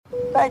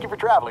Thank you for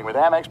traveling with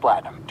Amex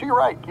Platinum. To your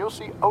right, you'll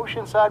see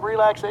oceanside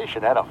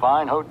relaxation at a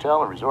fine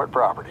hotel and resort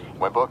property.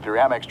 When booked through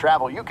Amex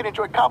Travel, you can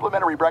enjoy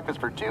complimentary breakfast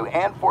for 2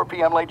 and 4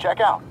 p.m. late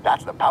checkout.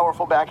 That's the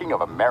powerful backing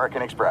of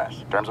American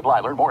Express. Terms apply.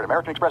 Learn more at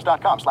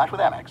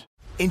americanexpress.com/withAmex.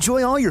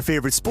 Enjoy all your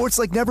favorite sports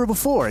like never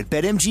before at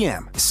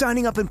BetMGM.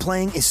 Signing up and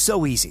playing is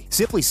so easy.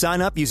 Simply sign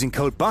up using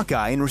code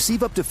Buckeye and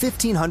receive up to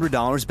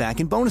 $1,500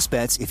 back in bonus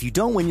bets if you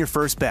don't win your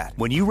first bet.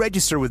 When you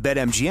register with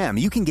BetMGM,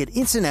 you can get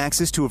instant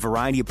access to a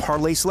variety of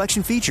parlay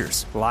selection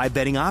features, live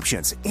betting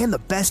options, and the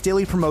best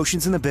daily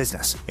promotions in the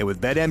business. And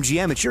with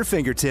BetMGM at your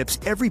fingertips,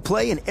 every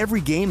play and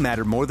every game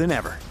matter more than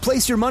ever.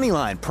 Place your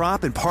moneyline,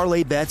 prop, and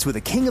parlay bets with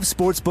the king of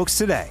sportsbooks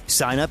today.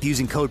 Sign up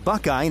using code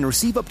Buckeye and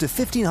receive up to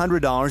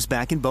 $1,500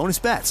 back in bonus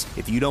bets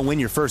if you don't win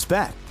your first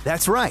bet.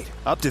 That's right,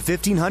 up to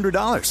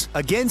 $1,500.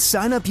 Again,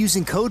 sign up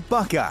using code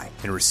Buckeye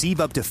and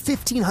receive up to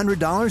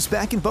 $1,500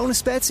 back in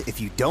bonus bets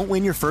if you don't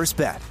win your first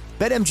bet.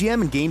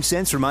 BetMGM and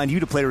GameSense remind you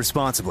to play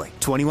responsibly.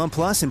 21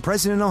 plus and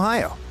present in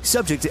Ohio.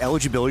 Subject to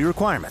eligibility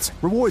requirements.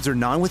 Rewards are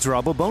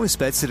non-withdrawable bonus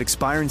bets that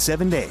expire in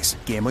 7 days.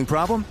 Gambling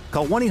problem?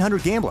 Call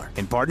 1-800-GAMBLER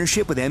in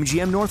partnership with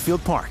MGM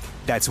Northfield Park.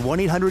 That's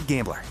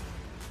 1-800-GAMBLER.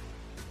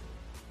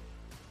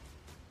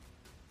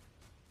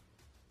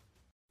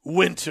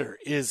 Winter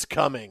is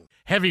coming.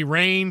 Heavy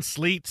rain,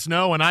 sleet,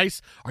 snow, and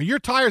ice. Are your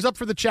tires up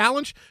for the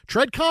challenge?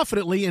 Tread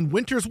confidently in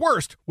winter's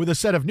worst with a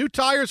set of new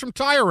tires from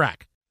Tire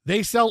Rack.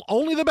 They sell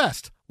only the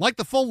best, like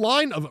the full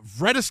line of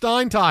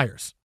Vredestein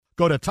tires.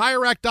 Go to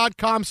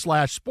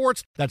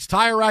TireRack.com/sports. That's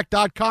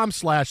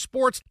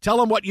TireRack.com/sports. Tell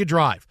them what you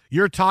drive.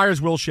 Your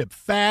tires will ship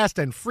fast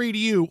and free to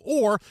you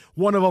or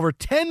one of over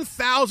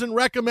 10,000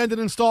 recommended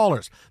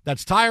installers.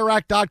 That's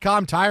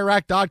TireRack.com,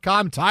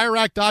 TireRack.com,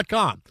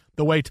 TireRack.com.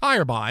 The way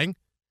tire buying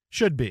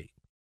should be.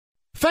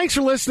 Thanks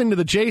for listening to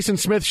the Jason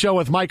Smith Show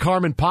with Mike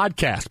Harmon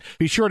podcast.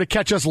 Be sure to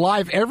catch us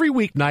live every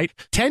weeknight,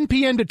 10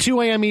 p.m. to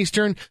 2 a.m.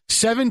 Eastern,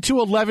 7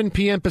 to 11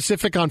 p.m.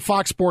 Pacific on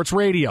Fox Sports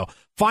Radio.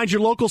 Find your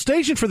local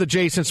station for the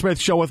Jason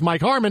Smith Show with Mike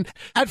Harmon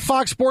at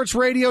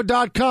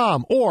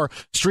foxsportsradio.com or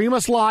stream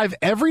us live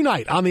every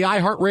night on the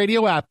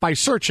iHeartRadio app by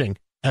searching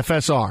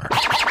FSR. Now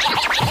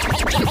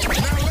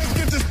let's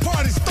get this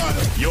party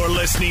started. You're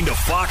listening to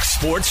Fox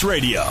Sports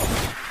Radio.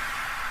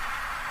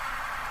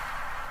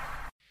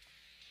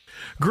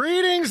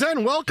 Greetings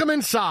and welcome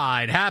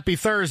inside. Happy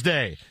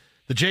Thursday.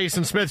 The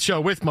Jason Smith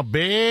Show with my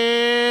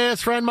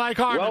best friend Mike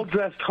Harmon.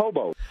 Well-dressed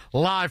hobo.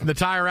 Live from the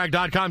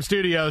TireRack.com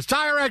studios.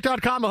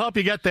 TireRack.com will help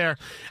you get there.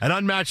 An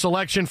unmatched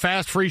selection,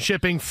 fast, free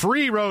shipping,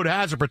 free road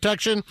hazard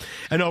protection,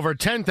 and over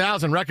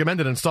 10,000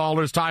 recommended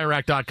installers.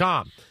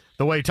 TireRack.com.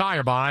 The way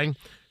tire buying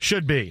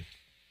should be.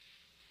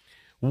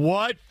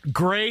 What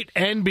great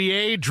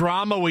NBA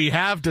drama we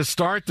have to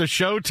start the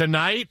show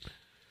tonight.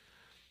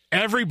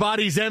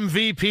 Everybody's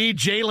MVP,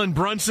 Jalen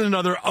Brunson,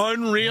 another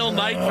unreal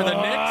night for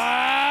the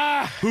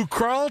Knicks, who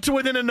crawled to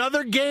within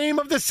another game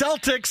of the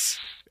Celtics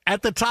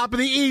at the top of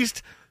the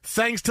East,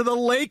 thanks to the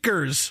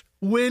Lakers'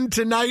 win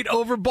tonight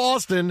over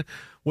Boston.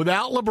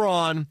 Without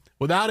LeBron,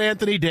 without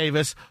Anthony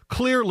Davis,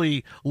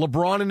 clearly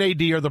LeBron and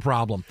AD are the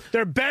problem.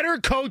 They're better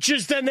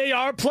coaches than they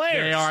are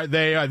players.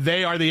 They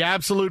are the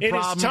absolute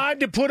problem. It's time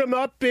to put them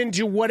up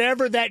into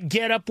whatever that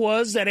getup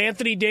was that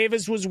Anthony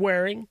Davis was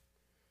wearing.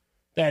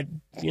 That,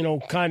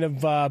 kind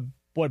of,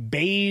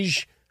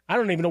 beige? I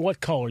don't even know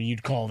what color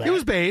you'd call that. It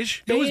was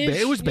beige.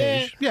 It was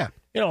beige. Yeah.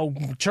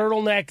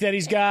 Turtleneck that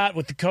he's got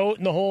with the coat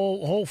and the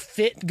whole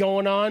fit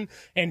going on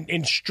and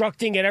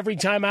instructing it every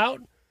time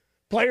out.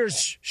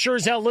 Players sure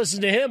as hell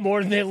listen to him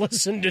more than they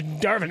listen to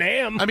Darvin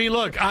Ham. I mean,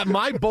 look,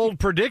 my bold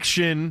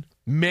prediction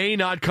may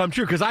not come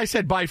true because I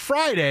said by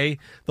Friday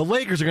the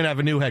Lakers are going to have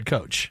a new head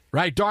coach,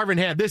 right? Darvin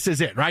Ham, this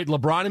is it, right?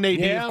 LeBron and AD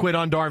have quit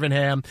on Darvin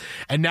Ham,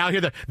 and now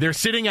here they're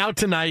sitting out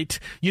tonight.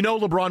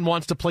 LeBron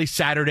wants to play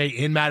Saturday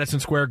in Madison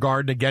Square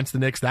Garden against the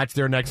Knicks. That's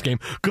their next game.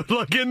 Good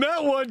luck in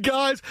that one,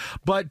 guys.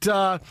 But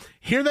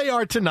here they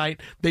are tonight.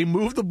 They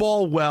moved the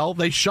ball well.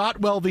 They shot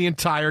well the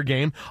entire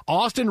game.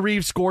 Austin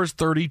Reeves scores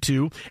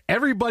 32.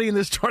 Everybody in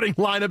the starting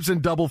lineup's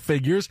in double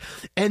figures,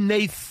 and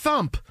they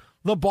thump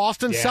the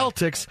Boston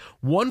Celtics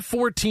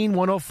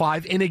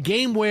 114-105 in a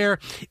game where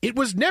it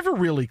was never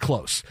really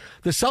close.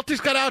 The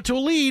Celtics got out to a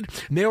lead,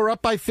 and they were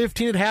up by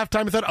 15 at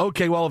halftime. I thought,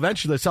 okay, well,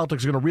 eventually the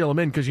Celtics are going to reel them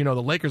in because, the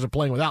Lakers are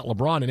playing without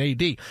LeBron and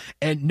AD.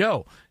 And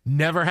no,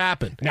 never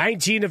happened.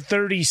 19 of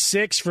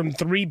 36 from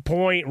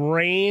three-point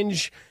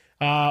range.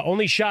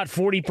 Only shot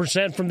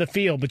 40% from the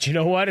field. But you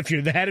know what? If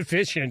you're that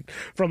efficient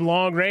from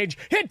long range,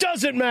 it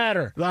doesn't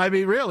matter. I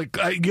mean, really,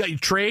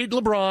 trade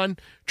LeBron,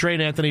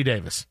 trade Anthony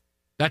Davis.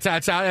 That's how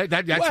it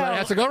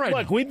has to go right now.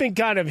 Look, we've been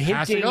kind of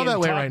hinting and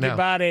talking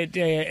about it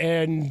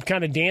and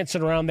kind of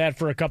dancing around that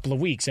for a couple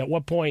of weeks. At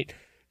what point,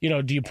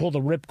 do you pull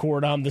the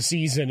ripcord on the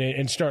season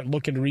and start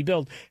looking to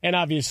rebuild? And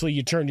obviously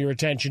you turn your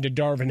attention to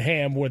Darvin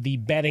Ham, where the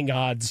betting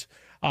odds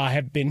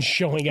have been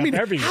showing up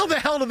everywhere. How the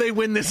hell do they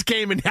win this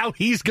game and now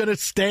he's going to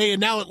stay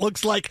and now it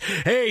looks like,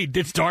 hey,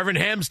 it's Darvin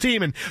Ham's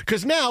team? And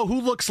because now who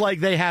looks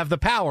like they have the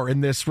power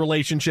in this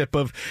relationship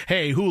of,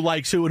 hey, who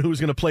likes who and who's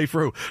going to play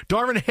for who?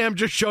 Darvin Ham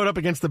just showed up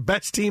against the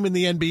best team in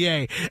the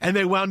NBA and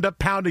they wound up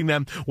pounding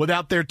them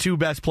without their two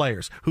best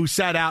players who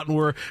sat out and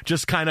were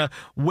just kind of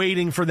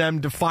waiting for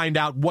them to find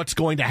out what's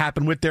going to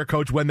happen with their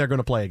coach when they're going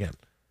to play again.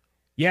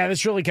 Yeah,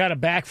 this really kind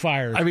of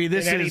backfired. I mean,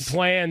 this is any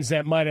plans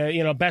that might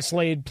have, best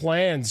laid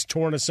plans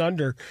torn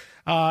asunder.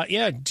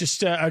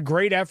 Just a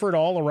great effort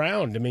all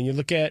around. I mean, you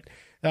look at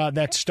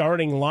that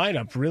starting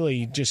lineup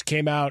really just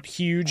came out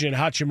huge, and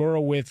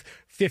Hachimura with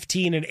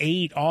 15 and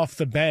 8 off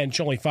the bench,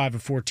 only 5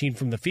 of 14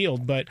 from the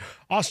field. But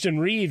Austin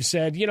Reeves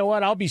said, you know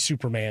what, I'll be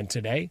Superman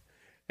today,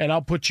 and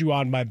I'll put you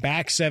on my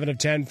back. 7 of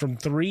 10 from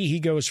 3. He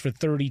goes for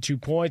 32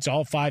 points,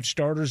 all 5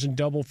 starters in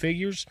double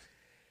figures.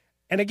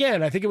 And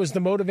again, I think it was the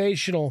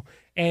motivational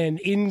and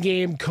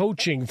in-game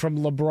coaching from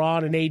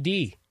LeBron and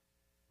AD.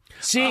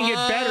 Seeing it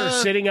better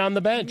sitting on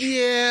the bench.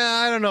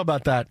 Yeah, I don't know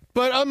about that.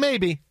 But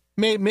maybe.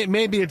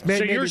 Maybe it's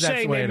maybe. So you're that's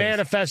saying the way they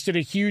manifested a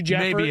huge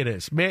effort? Maybe it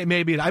is.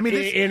 Maybe it. I mean,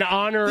 in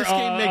honor this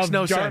game makes of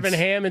no Darvin sense.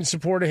 Ham in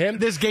support of him.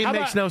 This game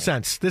makes no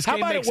sense. This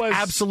game makes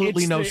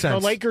absolutely no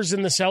sense. The Lakers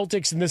and the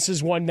Celtics, and this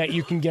is one that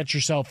you can get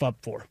yourself up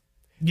for.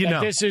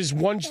 This is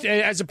one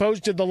as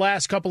opposed to the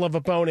last couple of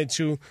opponents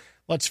who,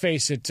 let's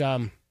face it,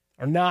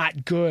 are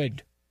not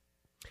good.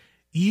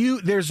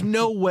 There's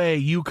no way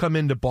you come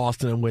into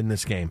Boston and win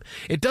this game.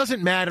 It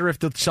doesn't matter if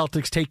the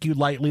Celtics take you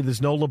lightly.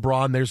 There's no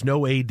LeBron. There's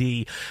no AD.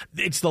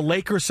 It's the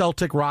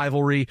Lakers-Celtic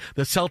rivalry.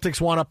 The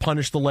Celtics want to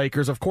punish the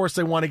Lakers. Of course,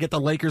 they want to get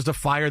the Lakers to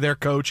fire their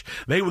coach.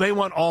 They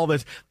want all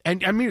this.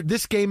 And, I mean,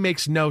 this game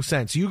makes no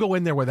sense. You go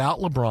in there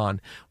without LeBron,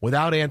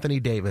 without Anthony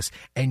Davis,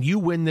 and you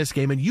win this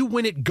game, and you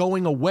win it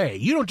going away.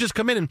 You don't just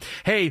come in and,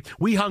 hey,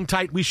 we hung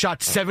tight. We shot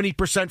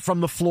 70%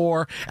 from the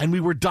floor, and we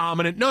were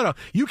dominant. No.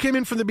 You came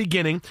in from the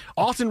beginning.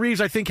 Austin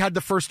Reeves, I think, had the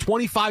first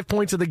 25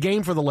 points of the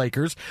game for the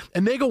Lakers,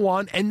 and they go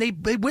on and they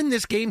win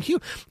this game.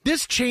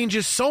 This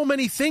changes so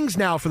many things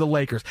now for the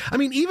Lakers. I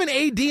mean, even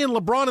AD and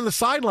LeBron on the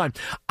sideline,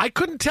 I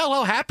couldn't tell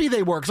how happy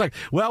they were. It's like,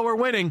 well, we're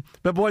winning,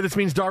 but boy, this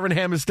means Darvin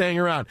Ham is staying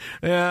around.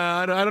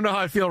 I don't know how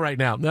I feel right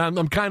now.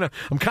 I'm kind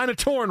of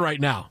torn right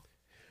now.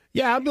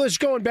 Yeah, I'm just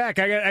going back.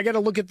 I got to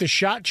look at the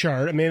shot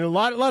chart. I mean, a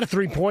lot of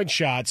 3-point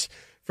shots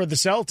for the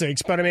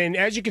Celtics, but I mean,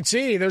 as you can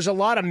see, there's a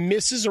lot of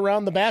misses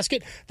around the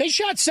basket. They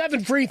shot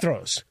 7 free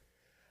throws.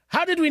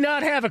 How did we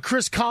not have a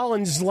Chris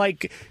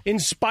Collins-like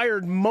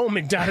inspired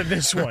moment out of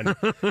this one?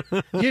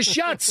 You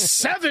shot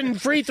 7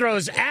 free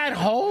throws at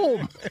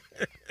home.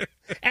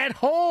 At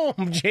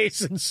home,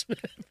 Jason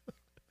Smith.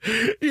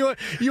 You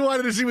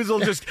wanted to see Weasel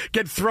just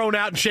get thrown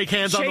out and shake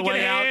hands on the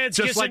way out,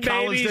 just like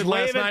Collins did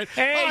last night.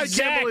 Hey, I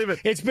can't believe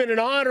it. It's been an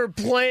honor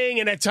playing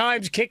and at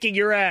times kicking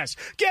your ass.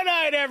 Good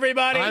night,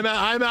 everybody. I'm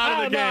out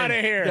of the game. I'm out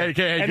of here.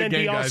 And then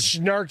be all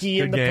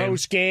snarky in the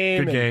post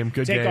game. Good game.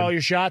 Take all your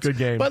shots. Good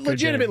game. But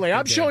legitimately,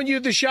 I'm showing you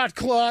the shot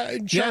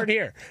chart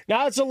here.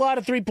 Now it's a lot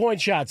of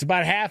 3-point shots,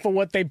 about half of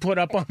what they put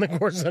up on the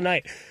course of the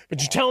night. But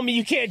you're telling me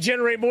you can't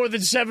generate more than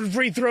 7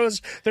 free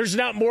throws? There's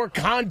not more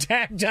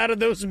contact out of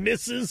those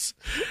misses?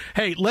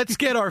 Hey, let's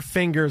get our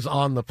fingers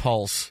on the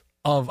pulse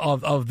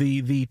of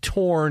the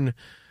torn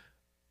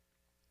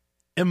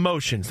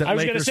emotions that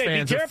Lakers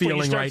fans are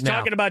feeling right now.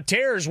 Talking about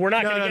tears, we're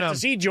not going to get to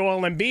see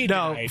Joel Embiid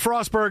tonight.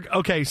 Frostberg,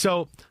 okay,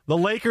 so the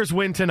Lakers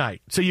win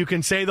tonight. So you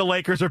can say the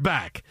Lakers are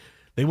back.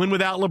 They win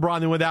without LeBron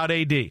and without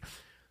AD.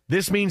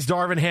 This means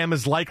Darvin Ham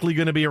is likely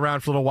going to be around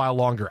for a little while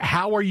longer.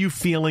 How are you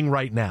feeling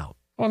right now?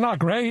 Well, not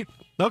great.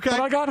 Okay. But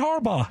I got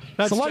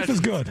Harbaugh. So life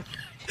is good.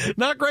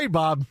 Not great,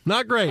 Bob.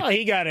 Not great. Well,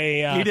 he got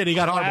a He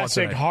got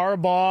classic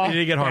Harbaugh. He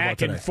did get Harbaugh back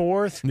today. and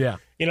forth. Yeah.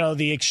 You know,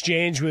 the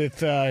exchange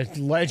with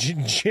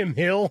legend Jim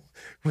Hill,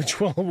 which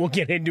we'll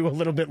get into a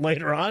little bit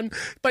later on.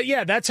 But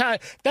yeah, that's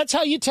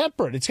how you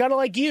temper it. It's kind of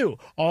like you.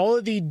 All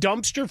of the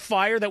dumpster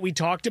fire that we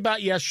talked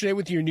about yesterday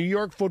with your New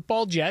York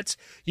Football Jets,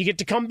 you get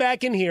to come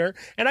back in here.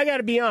 And I got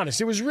to be honest,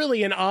 it was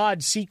really an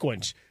odd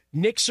sequence.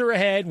 Knicks are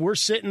ahead. We're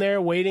sitting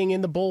there waiting in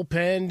the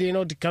bullpen,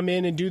 to come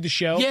in and do the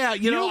show. Yeah,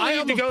 I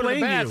have to go to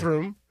the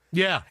bathroom.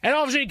 Yeah. And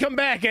all of a sudden you come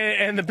back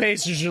and the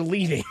Pacers are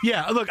leading.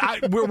 Yeah, look,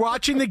 we're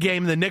watching the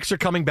game. The Knicks are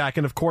coming back,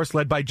 and of course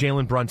led by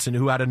Jalen Brunson,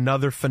 who had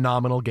another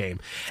phenomenal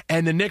game.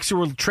 And the Knicks, who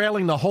were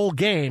trailing the whole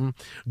game,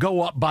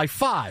 go up by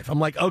 5. I'm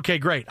like, okay,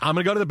 great. I'm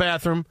going to go to the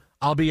bathroom.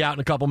 I'll be out in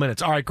a couple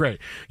minutes. All right, great.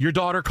 Your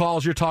daughter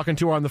calls. You're talking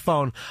to her on the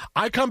phone.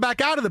 I come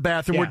back out of the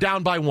bathroom. Yeah. We're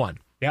down by 1.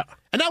 Yeah.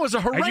 And that was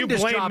a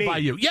horrendous job by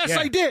you. Yes,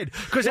 I did.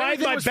 Because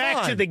everything was back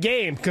fine. To the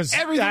game because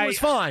everything was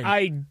fine.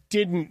 I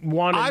didn't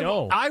want to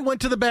know. I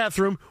went to the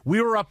bathroom.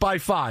 We were up by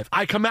 5.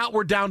 I come out.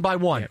 We're down by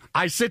 1. Yeah.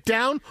 I sit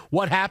down.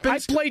 What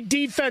happens? I played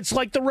defense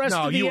like the rest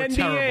of the NBA. No, you were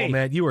terrible,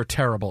 man. You were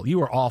terrible. You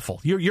were awful.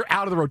 You're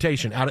out of the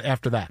rotation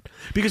after that.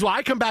 Because when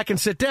I come back and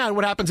sit down,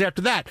 what happens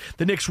after that?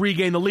 The Knicks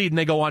regain the lead and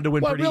they go on to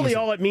win pretty easily.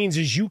 All it means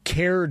is you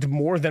cared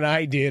more than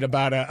I did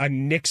about a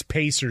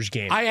Knicks-Pacers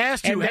game. I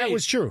asked you, and that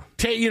was true.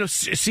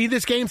 See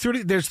this game through.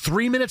 there's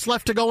 3 minutes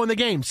left to go in the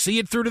game. See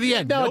it through to the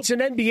end. No, it's an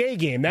NBA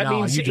game. That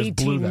means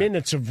 18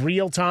 minutes of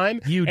real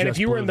time. And if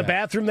you were in the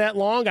bathroom that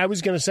long, I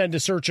was going to send a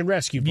search and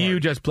rescue party. You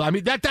just blew. I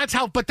mean, that's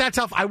how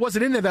I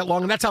wasn't in there that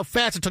long, and that's how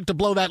fast it took to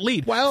blow that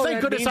lead. Well,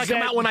 thank goodness I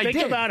come out when I did.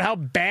 Think about how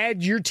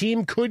bad your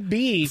team could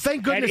be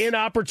at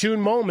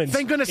inopportune moments.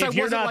 Thank goodness if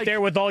you're not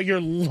there with all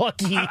your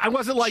lucky I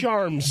wasn't like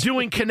charms.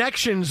 Doing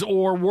connections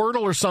or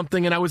Wordle or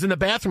something, and I was in the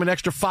bathroom an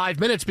extra 5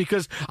 minutes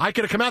because I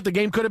could have come out. The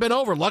game could have been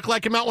over. Luckily, I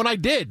came out when I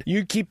did.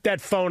 You keep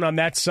that phone on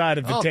that side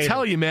of the table. I'll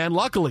tell you, man.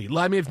 Luckily,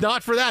 I mean, if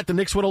not for that, the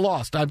Knicks would have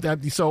lost.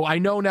 So I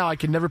know now I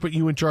can never put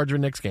you in charge of a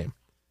Knicks game.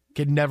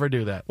 Could never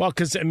do that. Well,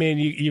 because I mean,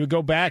 you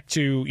go back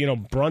to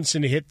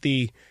Brunson hit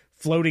the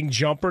floating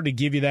jumper to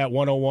give you that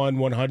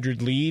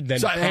 101-100 lead, then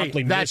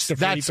promptly missed the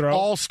free throw. That's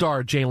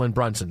all-star Jalen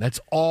Brunson. That's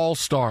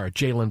all-star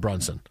Jalen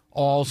Brunson.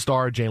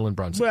 All-star Jalen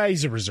Brunson. Well,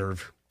 he's a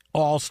reserve.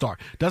 All-star.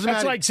 Doesn't matter.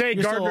 That's like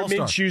saying Gardner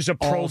Minshew's a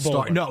Pro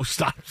Bowler. No,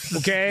 stop.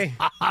 Okay?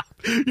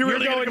 You're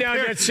really going down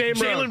that same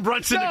road. Jalen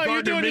Brunson to Gardner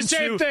you're doing Minshew. The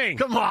same thing.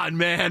 Come on,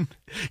 man.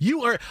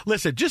 You are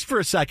listen, just for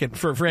a second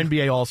for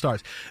NBA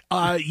All-Stars.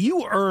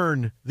 You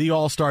earn the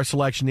All-Star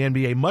selection in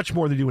the NBA much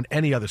more than you do in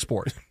any other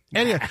sport.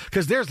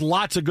 Because there's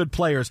lots of good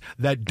players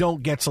that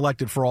don't get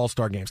selected for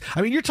All-Star games.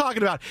 I mean, you're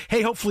talking about,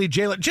 hey, hopefully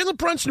Jalen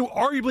Brunson, who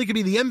arguably could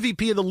be the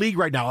MVP of the league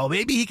right now,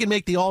 maybe he can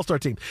make the All-Star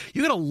team.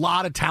 You got a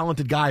lot of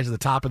talented guys at the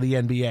top of the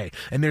NBA,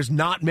 and there's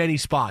not many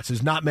spots.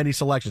 There's not many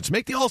selections. To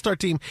make the All-Star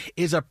team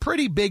is a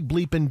pretty big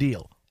bleeping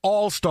deal.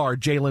 All-Star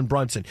Jalen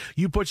Brunson.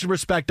 You put some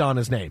respect on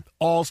his name.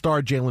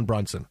 All-Star Jalen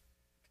Brunson.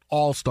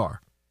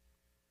 All-Star.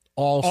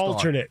 All-Star.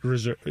 Alternate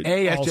reserve.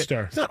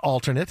 All-Star. It's not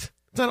alternate.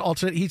 It's not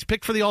alternate. He's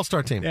picked for the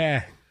All-Star team.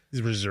 Yeah.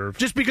 He's reserved.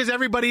 Just because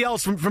everybody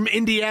else from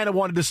Indiana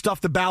wanted to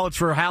stuff the ballots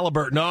for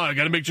Halliburton. No, I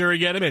got to make sure we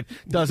get him in.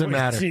 Doesn't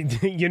matter.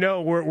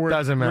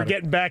 We're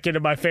getting back into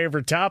my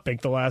favorite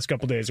topic the last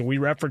couple of days, and we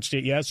referenced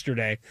it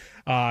yesterday.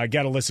 Got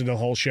to listen to the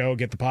whole show,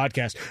 get the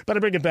podcast. But I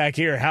bring it back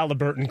here,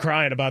 Halliburton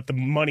crying about the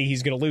money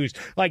he's going to lose.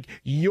 Like,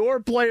 your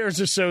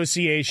Players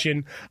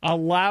Association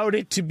allowed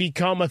it to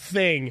become a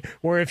thing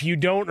where if you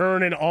don't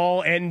earn an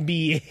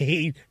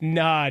all-NBA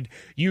nod,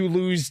 you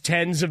lose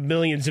tens of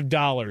millions of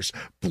dollars.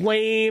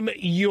 Blame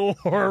your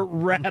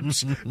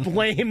reps.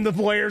 Blame the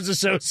Players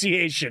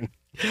Association.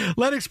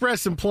 Let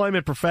Express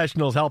Employment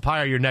Professionals help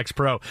hire your next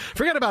pro.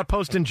 Forget about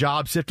posting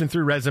jobs, sifting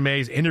through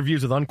resumes,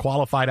 interviews with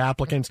unqualified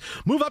applicants.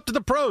 Move up to the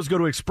pros. Go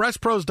to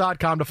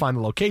expresspros.com to find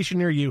the location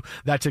near you.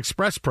 That's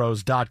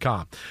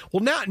expresspros.com.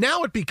 Well,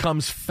 now it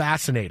becomes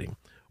fascinating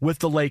with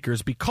the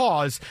Lakers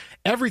because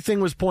everything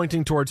was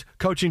pointing towards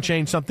coaching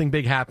change, something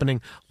big happening.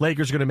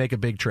 Lakers are going to make a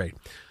big trade.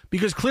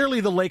 Because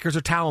clearly the Lakers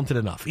are talented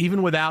enough.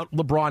 Even without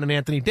LeBron and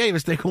Anthony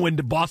Davis, they can win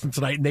to Boston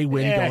tonight, and they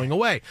win going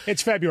away.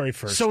 It's February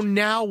 1st. So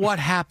now what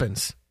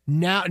happens?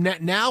 Now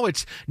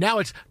it's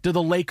do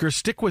the Lakers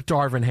stick with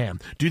Darvin Ham?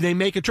 Do they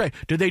make a trade?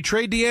 Do they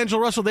trade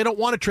D'Angelo Russell? They don't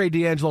want to trade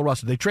D'Angelo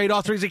Russell. They trade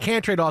Austin Reeves. They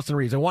can't trade Austin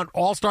Reeves. They want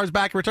all-stars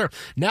back in return.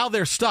 Now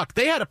they're stuck.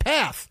 They had a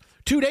path.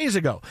 2 days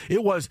ago,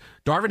 it was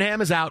Darvin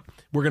Ham is out.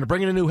 We're going to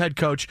bring in a new head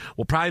coach.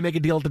 We'll probably make a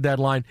deal at the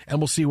deadline, and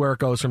we'll see where it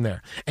goes from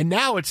there. And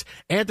now it's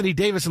Anthony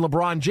Davis and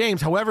LeBron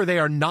James. However, they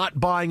are not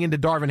buying into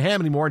Darvin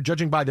Ham anymore, and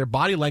judging by their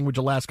body language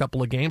the last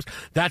couple of games,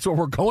 that's what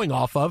we're going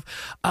off of.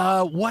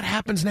 What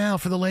happens now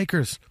for the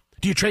Lakers?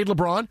 Do you trade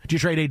LeBron? Do you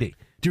trade AD?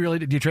 Do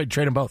you trade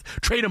them both?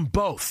 Trade them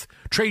both.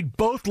 Trade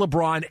both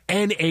LeBron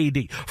and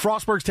AD.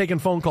 Frostberg's taking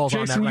phone calls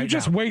on that right now. Jason, you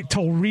just wait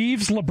till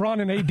Reeves,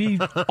 LeBron, and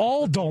AD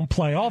all don't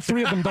play. All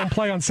three of them don't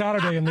play on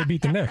Saturday, and they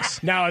beat the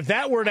Knicks. Now, if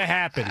that were to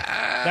happen,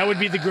 that would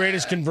be the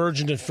greatest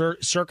convergence of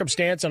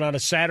circumstance, and on a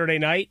Saturday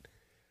night,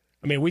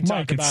 I mean, we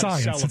talked about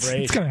science.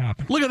 Celebration. It's going to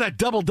happen. Look at that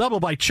double-double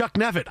by Chuck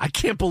Nevitt. I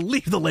can't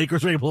believe the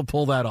Lakers were able to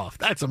pull that off.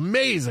 That's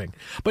amazing.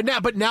 But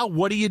now,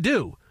 what do you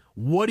do?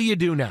 What do you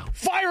do now?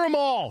 Fire them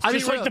all,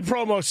 like the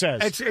promo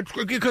says.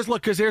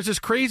 Because there's this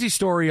crazy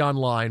story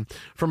online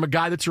from a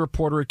guy that's a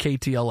reporter at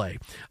KTLA,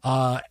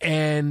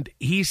 and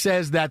he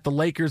says that the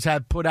Lakers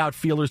have put out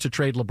feelers to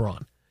trade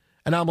LeBron.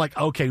 And I'm like,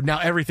 okay, now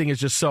everything is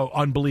just so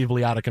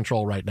unbelievably out of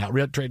control right now.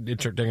 They're going to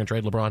trade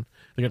LeBron.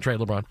 They're going to trade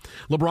LeBron.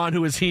 LeBron,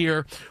 who is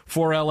here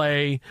for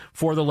L.A.,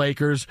 for the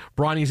Lakers.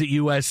 Bronny's at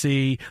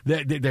USC.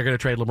 They're going to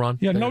trade LeBron.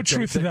 Yeah, no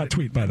truth to that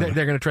tweet, by the way.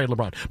 They're going to trade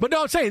LeBron. But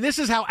no, I'm saying this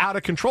is how out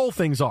of control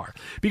things are.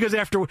 Because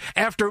after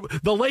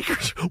the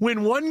Lakers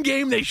win one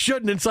game they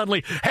shouldn't, and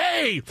suddenly,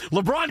 hey,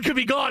 LeBron could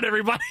be gone,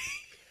 everybody.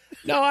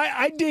 No,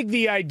 I dig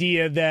the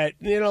idea that,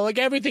 like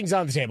everything's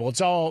on the table.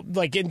 It's all,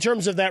 like, in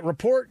terms of that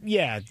report,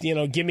 yeah,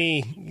 give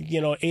me,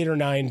 8 or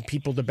 9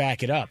 people to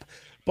back it up.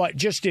 But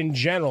just in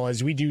general,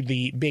 as we do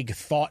the big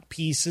thought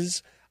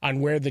pieces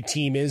on where the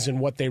team is and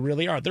what they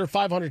really are, they're a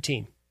 500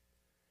 team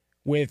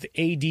with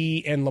AD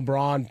and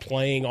LeBron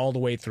playing all the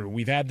way through.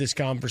 We've had this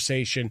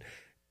conversation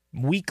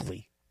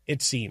weekly,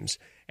 it seems.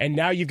 And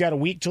now you've got a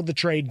week till the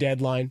trade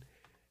deadline.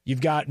 You've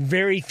got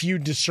very few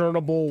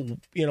discernible,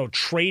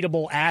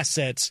 tradable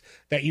assets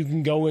that you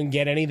can go and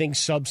get anything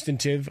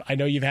substantive. I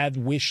know you've had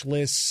wish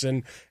lists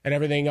and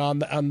everything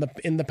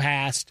in the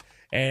past,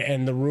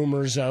 and the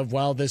rumors of,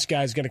 well, this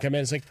guy's going to come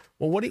in. It's like,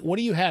 well, what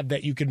do you have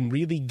that you can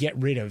really get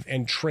rid of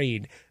and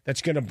trade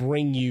that's going to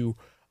bring you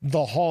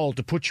the haul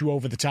to put you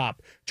over the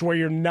top to where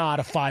you're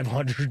not a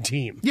 500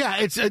 team? Yeah,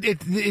 it's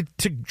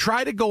to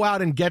try to go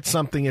out and get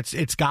something.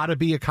 It's got to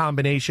be a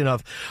combination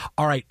of,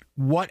 all right,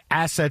 what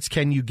assets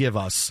can you give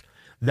us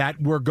that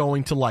we're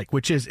going to like,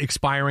 which is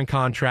expiring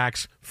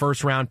contracts,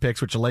 first-round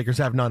picks, which the Lakers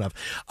have none of.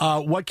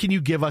 What can you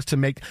give us to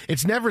make –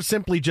 it's never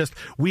simply just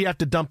we have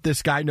to dump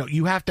this guy. No,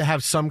 you have to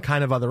have some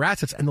kind of other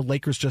assets, and the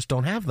Lakers just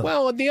don't have them.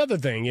 Well, and the other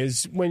thing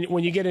is when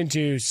you get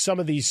into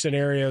some of these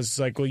scenarios,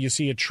 like, well, you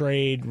see a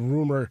trade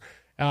rumor –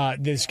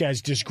 this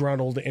guy's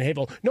disgruntled and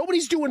hateful.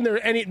 Nobody's doing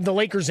the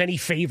Lakers any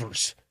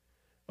favors,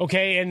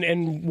 okay?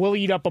 And we'll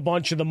eat up a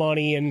bunch of the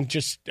money and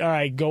just, all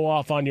right, go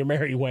off on your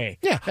merry way.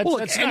 Yeah,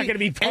 that's not going to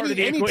be part of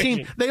the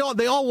equation. Team, they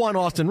all want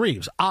Austin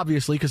Reeves,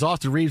 obviously, because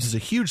Austin Reeves is a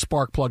huge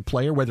spark plug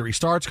player. Whether he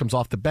starts, comes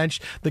off the bench,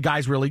 the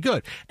guy's really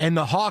good. And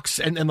the Hawks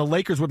and the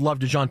Lakers would love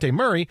DeJounte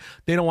Murray.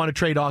 They don't want to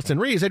trade Austin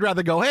Reeves. They'd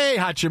rather go, hey,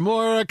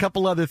 Hachimura, a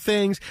couple other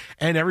things,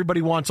 and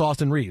everybody wants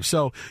Austin Reeves.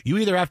 So you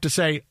either have to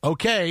say,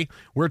 okay,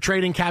 we're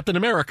trading Captain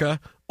America,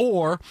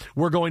 or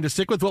we're going to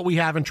stick with what we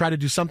have and try to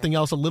do something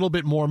else a little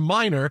bit more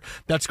minor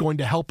that's going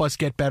to help us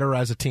get better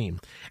as a team.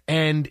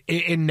 And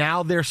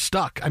now they're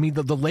stuck. I mean,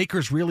 the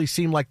Lakers really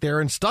seem like they're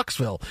in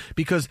Stucksville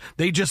because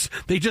they just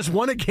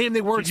won a game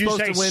they weren't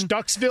supposed to win.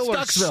 Stucksville or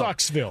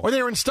Sucksville? Or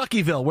they were in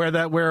Stuckyville, where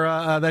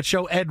that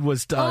show Ed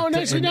was in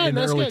the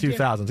early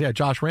 2000s. Yeah,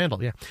 Josh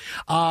Randall. Yeah,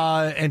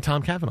 and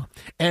Tom Cavanaugh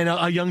and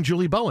a young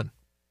Julie Bowen.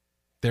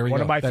 There we go.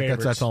 One of my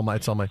favorites. That's all my.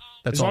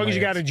 As long as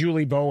you got a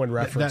Julie Bowen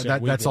reference,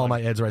 that's all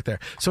my Eds right there.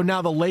 So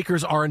now the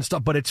Lakers are in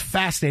stuff, but it's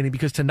fascinating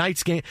because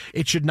tonight's game,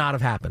 it should not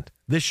have happened.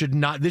 This should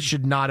not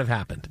have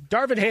happened.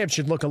 Darvin Ham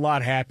should look a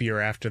lot happier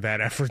after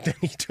that effort than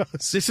he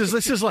does. This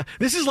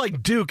is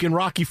like Duke in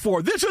Rocky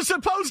IV. This was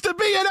supposed to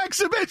be an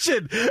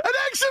exhibition,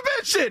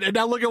 and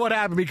now look at what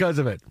happened because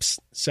of it.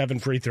 7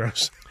 free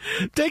throws.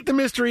 Take the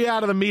mystery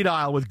out of the meat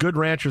aisle with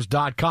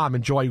GoodRanchers.com.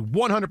 Enjoy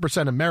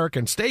 100%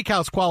 American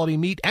steakhouse quality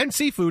meat and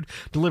seafood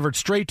delivered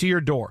straight to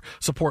your door.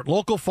 Support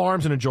local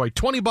farms and enjoy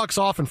 $20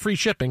 off and free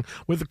shipping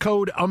with the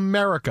code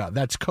AMERICA.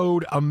 That's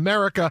code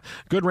AMERICA.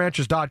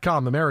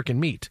 GoodRanchers.com. American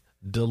meat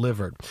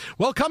delivered.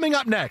 Well, coming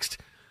up next,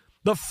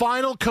 the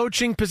final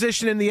coaching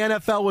position in the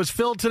NFL was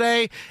filled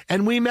today,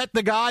 and we met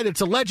the guy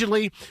that's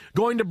allegedly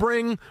going to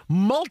bring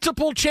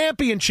multiple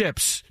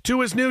championships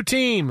to his new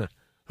team.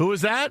 Who is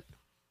that?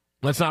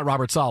 That's not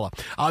Robert Saleh.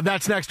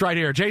 That's next right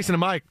here. Jason and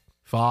Mike,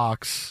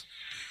 Fox.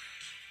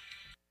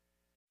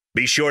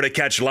 Be sure to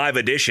catch live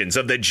editions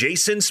of The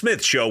Jason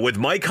Smith Show with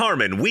Mike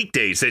Harmon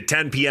weekdays at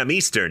 10 p.m.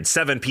 Eastern,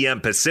 7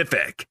 p.m.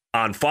 Pacific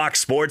on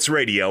Fox Sports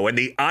Radio and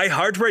the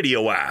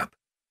iHeartRadio app.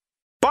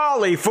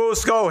 Paulie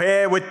Fusco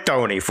here with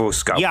Tony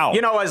Fusco. Yo.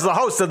 You know, as the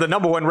host of the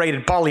 #1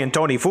 rated Paulie and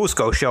Tony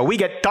Fusco show, we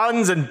get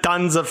tons and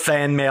tons of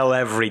fan mail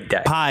every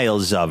day.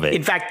 Piles of it.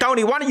 In fact,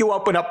 Tony, why don't you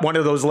open up one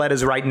of those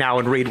letters right now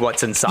and read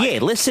what's inside? Yeah,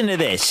 listen to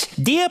this.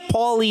 Dear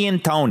Paulie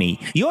and Tony,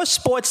 your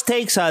sports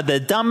takes are the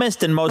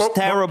dumbest and most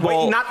terrible...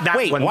 Wait, not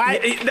that one.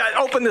 What?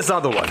 Open this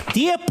other one.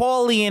 Dear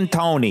Paulie and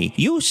Tony,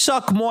 you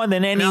suck more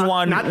than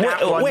anyone... Not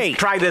that one. Wait.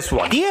 Try this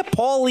one. Dear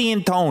Paulie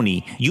and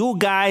Tony, you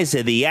guys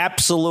are the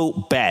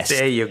absolute best.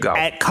 There you go.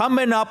 At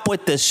coming up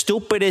with the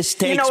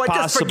stupidest takes possible.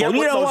 Just forget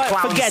what those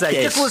clowns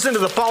say. Just listen to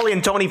the Paulie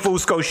and Tony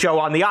Fusco show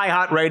on the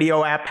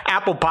iHeartRadio app,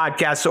 Apple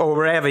Podcasts, or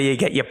wherever you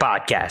get your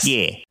podcasts.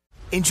 Yeah.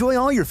 Enjoy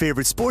all your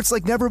favorite sports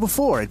like never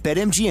before at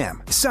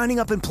BetMGM. Signing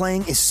up and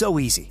playing is so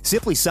easy.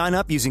 Simply sign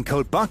up using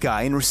code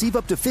Buckeye and receive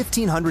up to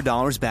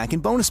 $1,500 back in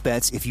bonus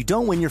bets if you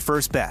don't win your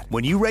first bet.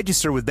 When you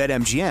register with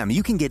BetMGM,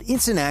 you can get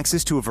instant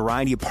access to a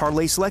variety of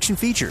parlay selection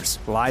features,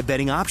 live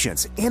betting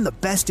options, and the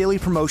best daily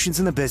promotions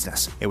in the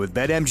business. And with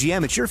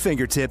BetMGM at your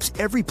fingertips,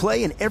 every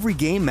play and every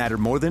game matter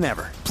more than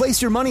ever.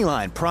 Place your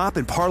moneyline, prop,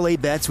 and parlay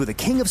bets with the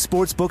king of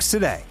sportsbooks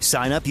today.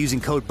 Sign up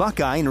using code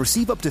Buckeye and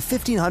receive up to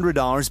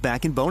 $1,500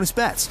 back in bonus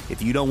bets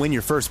if you don't win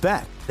your first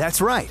bet.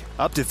 That's right,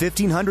 up to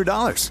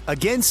 $1,500.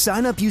 Again,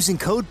 sign up using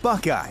code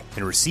Buckeye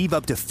and receive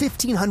up to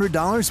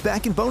 $1,500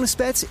 back in bonus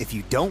bets if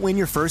you don't win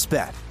your first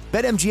bet.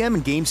 BetMGM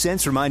and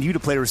GameSense remind you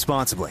to play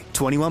responsibly.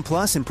 21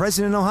 plus and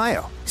present in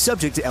Ohio.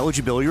 Subject to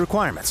eligibility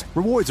requirements.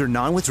 Rewards are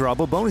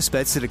non-withdrawable bonus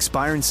bets that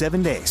expire in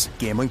 7 days.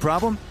 Gambling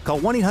problem? Call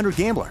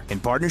 1-800-GAMBLER in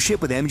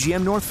partnership with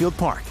MGM Northfield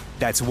Park.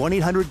 That's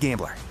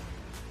 1-800-GAMBLER.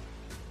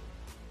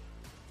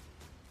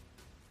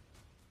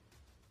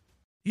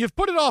 You've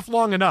put it off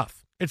long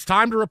enough. It's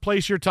time to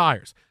replace your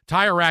tires.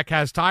 Tire Rack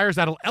has tires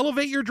that'll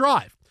elevate your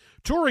drive.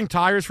 Touring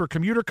tires for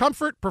commuter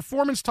comfort,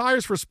 performance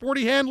tires for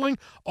sporty handling,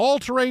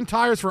 all-terrain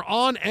tires for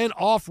on- and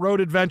off-road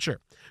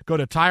adventure. Go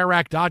to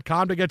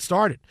TireRack.com to get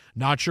started.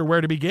 Not sure where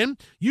to begin?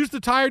 Use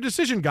the Tire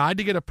Decision Guide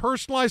to get a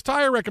personalized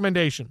tire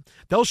recommendation.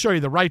 They'll show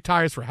you the right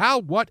tires for how,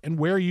 what, and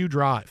where you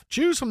drive.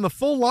 Choose from the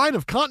full line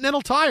of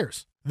Continental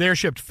tires. They're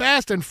shipped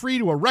fast and free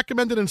to a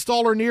recommended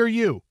installer near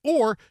you.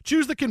 Or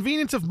choose the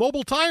convenience of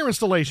mobile tire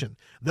installation.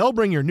 They'll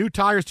bring your new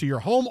tires to your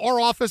home or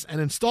office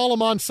and install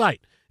them on site.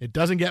 It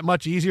doesn't get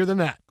much easier than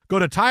that. Go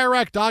to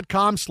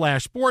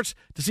TireRack.com/sports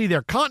to see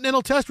their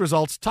Continental test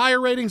results, tire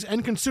ratings,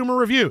 and consumer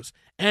reviews.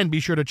 And be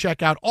sure to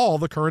check out all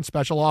the current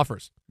special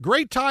offers.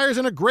 Great tires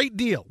and a great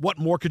deal. What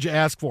more could you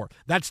ask for?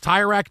 That's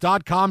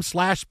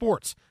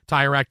TireRack.com/sports.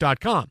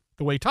 TireRack.com,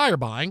 the way tire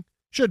buying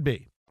should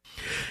be.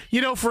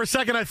 You know, for a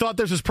second I thought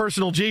this was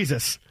personal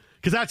Jesus,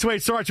 because that's the way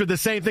it starts with the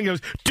same thing. It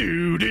goes,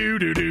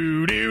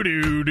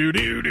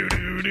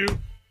 do-do-do-do-do-do-do-do-do-do.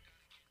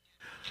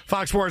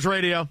 Fox Sports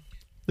Radio,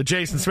 the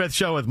Jason Smith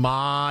Show with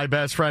my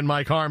best friend,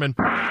 Mike Harmon.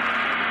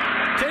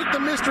 Take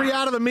the mystery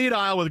out of the meat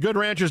aisle with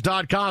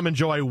GoodRanchers.com.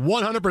 Enjoy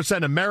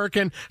 100%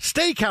 American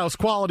steakhouse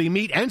quality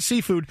meat and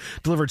seafood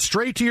delivered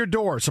straight to your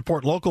door.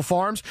 Support local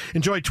farms.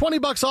 Enjoy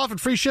 $20 off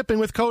and free shipping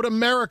with code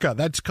AMERICA.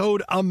 That's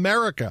code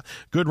AMERICA.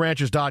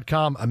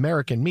 GoodRanchers.com.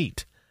 American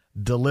meat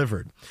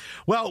delivered.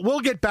 Well, we'll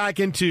get back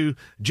into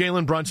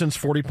Jalen Brunson's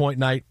 40-point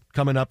night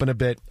coming up in a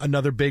bit.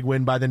 Another big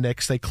win by the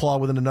Knicks. They claw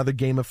within another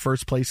game of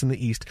first place in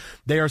the East.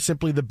 They are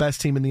simply the best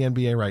team in the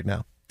NBA right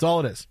now. That's all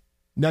it is.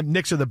 Now,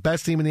 Knicks are the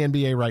best team in the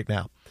NBA right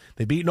now.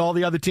 They've beaten all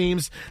the other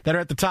teams that are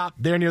at the top.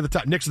 They're near the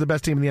top. Knicks are the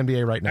best team in the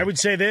NBA right now. I would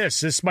say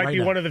this might be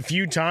one of the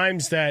few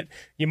times that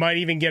you might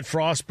even get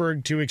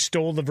Frostberg to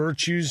extol the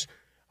virtues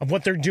of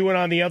what they're doing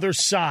on the other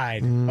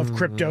side of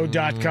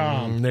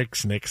Crypto.com.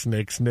 Knicks.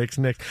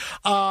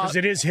 Because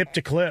it is hip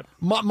to clip.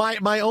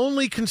 My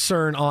only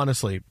concern,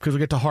 honestly, because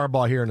we'll get to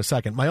Harbaugh here in a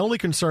second, my only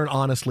concern,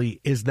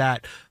 honestly, is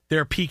that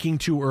they're peaking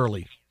too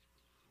early.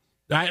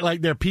 Right?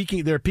 Like they're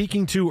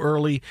peaking too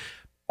early.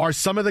 Are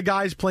some of the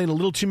guys playing a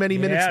little too many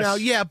minutes now?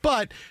 Yeah,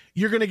 but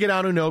you're going to get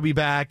Anunoby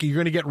back. You're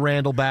going to get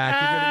Randall back.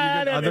 You're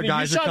gonna, other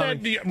guys are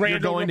coming. You're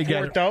going to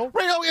get though.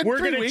 We're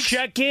going to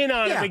check in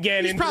on him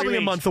again. He's probably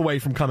a month away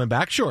from coming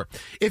back. Sure.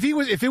 If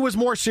it was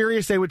more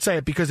serious, they would say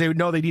it because they would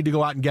know they need to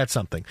go out and get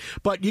something.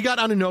 But you got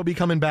Anunoby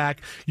coming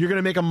back. You're going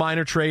to make a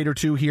minor trade or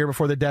two here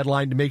before the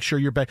deadline to make sure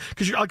you're back.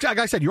 Because like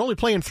I said, you're only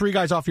playing 3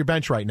 guys off your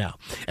bench right now,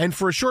 and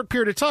for a short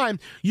period of time,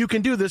 you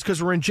can do this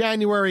because we're in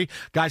January.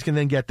 Guys can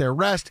then get their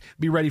rest,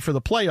 be ready for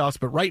the playoffs.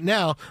 But right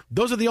now,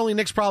 those are the only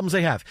Knicks problems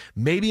they have.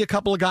 Maybe a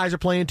couple of guys are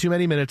playing too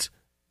many minutes,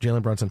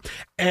 Jalen Brunson,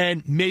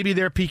 and maybe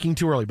they're peaking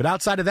too early. But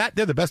outside of that,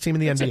 they're the best team in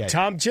the NBA.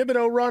 Tom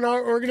Thibodeau run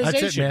our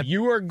organization. That's it, man.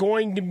 You are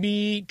going to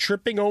be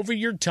tripping over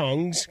your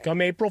tongues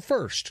come April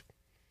 1st.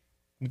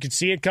 You can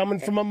see it coming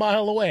from a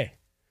mile away.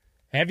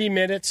 Heavy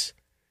minutes.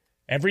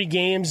 Every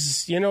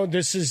game's,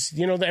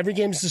 every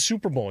game's the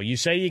Super Bowl. You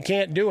say you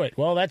can't do it.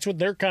 Well, that's what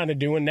they're kind of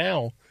doing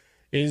now,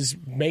 is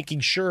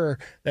making sure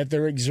that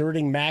they're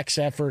exerting max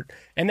effort.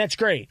 And that's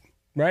great.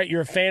 Right,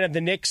 you're a fan of the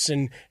Knicks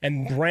and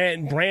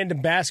brand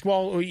of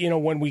basketball.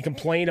 When we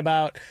complain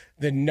about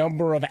the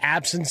number of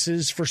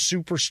absences for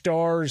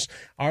superstars,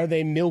 are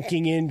they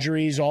milking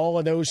injuries? All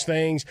of those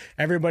things.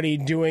 Everybody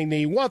doing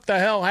the what the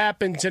hell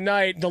happened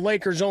tonight? The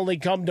Lakers only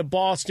come to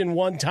Boston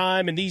one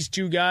time, and these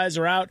 2 guys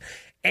are out.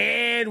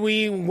 And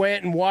we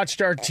went and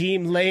watched our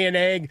team lay an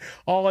egg.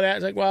 All of that.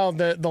 It's like, well,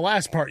 the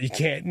last part you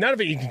can't. None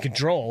of it you can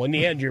control. In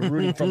the end, you're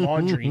rooting for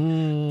laundry,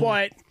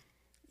 but.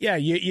 Yeah,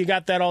 you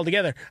got that all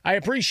together. I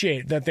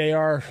appreciate that they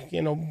are,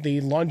 the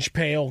lunch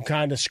pail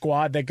kind of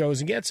squad that goes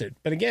and gets it.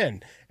 But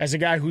again, as a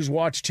guy who's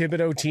watched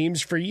Thibodeau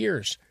teams for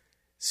years,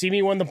 see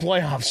me when the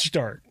playoffs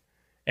start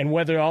and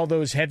whether all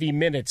those heavy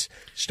minutes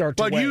start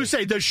to But weigh. You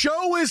say the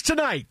show is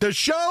tonight. The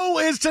show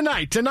is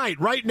tonight,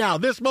 right now,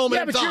 this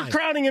moment in time. Yeah, but you're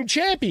crowning them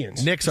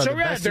champions. Knicks are the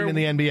best team in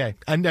the NBA.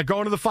 And they're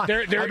going to the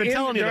finals.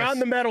 They're on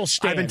the medal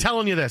stand. I've been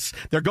telling you this.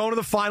 They're going to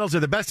the finals.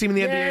 They're the best team in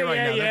the NBA right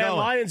now. They're going.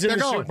 Lions in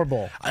the Super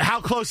Bowl. How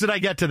close did I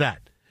get to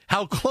that?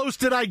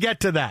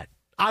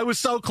 I was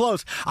so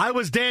close. I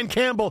was Dan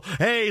Campbell.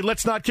 Hey,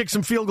 let's not kick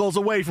some field goals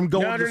away from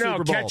going to the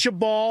Super Bowl. Catch a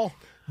ball.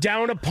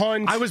 Down a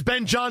punch. I was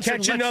Ben Johnson.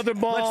 Catch another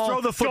ball. Let's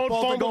throw the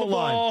football to the goal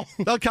line.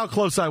 Look how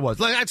close I was.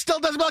 It still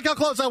doesn't look how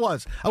close I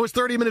was. I was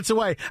 30 minutes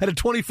away at a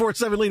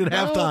 24-7 lead at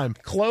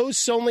halftime.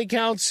 Close only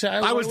counts.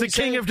 I was the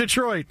king of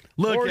Detroit.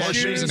 Look at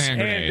me.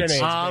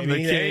 I'm the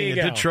king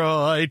of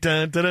Detroit.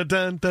 Dun, dun,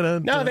 dun, dun,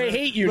 dun, no, they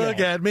hate you. Look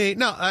at me.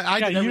 No,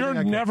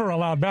 you're never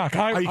allowed back.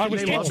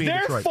 It's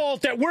their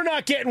fault that we're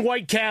not getting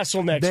White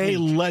Castle next week.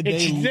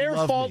 It's their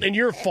fault and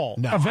your fault.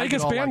 No,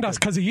 Vegas banned us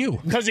because of you.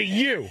 Because of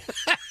you.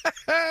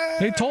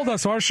 They told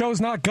us our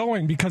show's not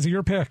going because of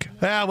your pick.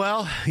 Yeah,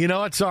 well, you know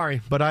what?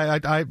 Sorry, but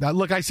I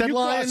look. I said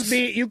Lions.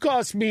 You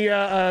cost me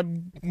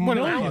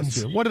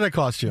millions. What did I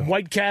cost you?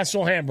 White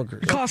Castle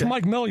hamburgers. It cost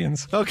Mike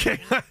millions. Okay,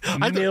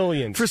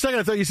 millions. For a second,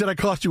 I thought you said I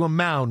cost you a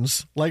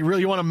Mounds. Like,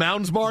 really, you want a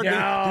Mounds bar?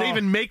 No. Do they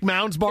even make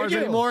Mounds bars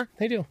anymore?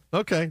 They do.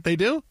 Okay, they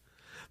do.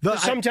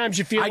 Sometimes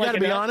you feel. I got to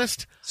be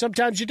honest.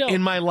 Sometimes you don't.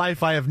 In my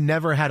life, I have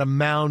never had a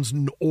Mounds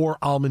or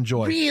Almond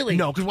Joy. Really?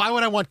 No, because why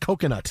would I want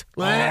coconut?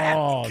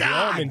 Oh, the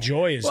Almond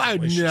Joy is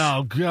delicious.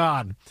 No,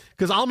 God.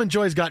 Because Almond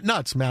Joy's got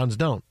nuts. Mounds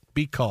don't.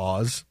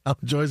 Because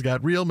Almond Joy's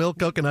got real milk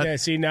coconut. Yeah,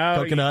 see, now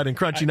coconut and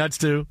crunchy nuts,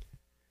 too.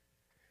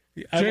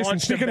 Jason,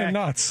 speaking of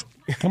nuts,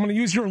 I'm going to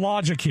use your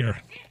logic here.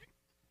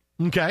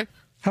 Okay.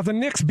 Have the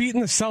Knicks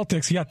beaten the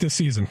Celtics yet this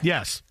season?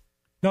 Yes.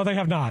 No, they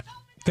have not.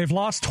 They've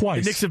lost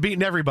twice. The Knicks have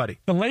beaten everybody.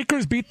 The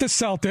Lakers beat the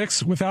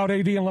Celtics without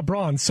AD and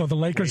LeBron, so the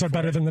Lakers are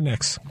better than the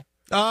Knicks.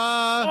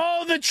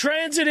 The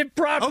transitive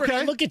property.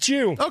 Okay. Look at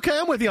you. Okay,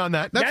 I'm with you on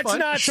that. That's fine.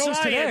 not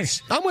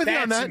science. I'm with you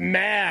on that. That's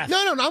math.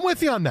 No, I'm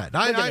with you on that.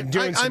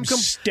 I'm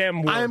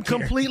STEM work. I am here.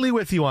 completely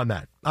with you on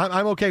that.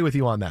 I'm okay with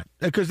you on that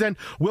because then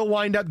we'll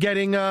wind up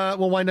getting the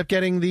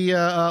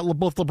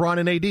both LeBron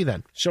and AD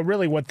then. So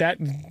really, what that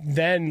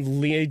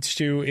then leads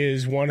to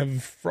is one of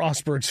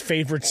Frostberg's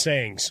favorite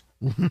sayings.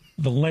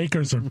 The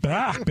Lakers are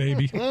back,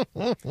 baby.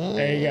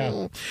 There you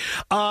go.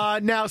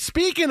 Now,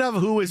 speaking of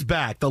who is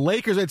back, the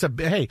Lakers, it's a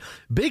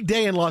big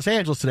day in Los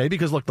Angeles today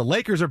because, look, the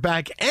Lakers are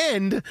back,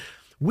 and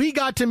we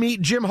got to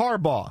meet Jim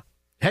Harbaugh,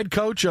 head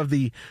coach of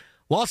the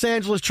Los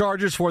Angeles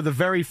Chargers, for the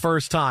very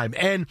first time.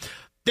 And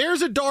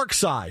there's a dark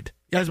side.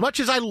 As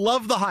much as I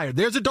love the hire,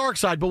 there's a dark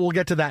side, but we'll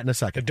get to that in a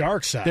second. The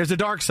dark side. There's a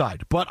dark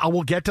side, but I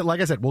will get to, like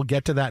I said, we'll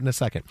get to that in a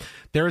second.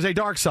 There is a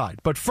dark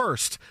side. But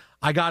first,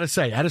 I got to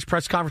say, at his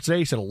press conference today,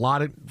 he said a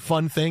lot of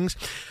fun things.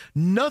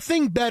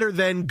 Nothing better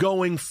than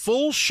going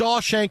full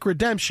Shawshank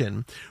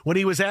Redemption when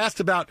he was asked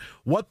about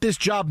what this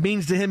job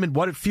means to him and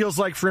what it feels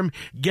like for him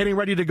getting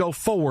ready to go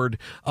forward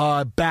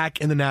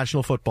back in the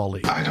National Football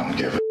League. I don't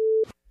give a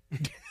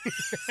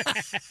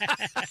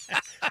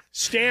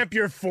Stamp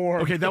your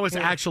form. Okay, that was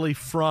actually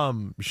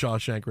from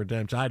Shawshank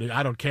Redemption.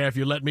 I don't care if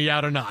you let me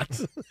out or not.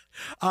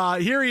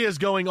 Here he is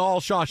going all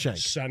Shawshank.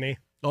 Sonny.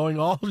 Going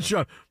all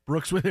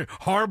Brooks with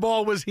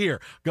Harbaugh was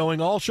here, going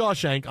all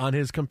Shawshank on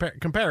his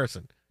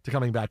comparison to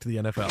coming back to the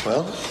NFL.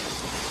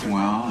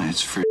 Well,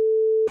 it's for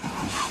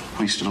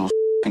wasted all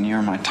year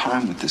of my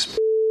time with this.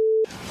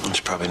 It's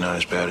probably not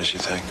as bad as you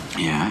think.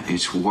 Yeah,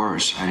 it's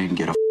worse. I didn't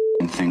get a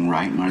thing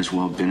right. Might as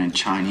well have been in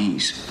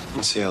Chinese.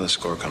 Let's see how the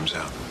score comes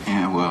out.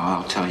 Yeah, well,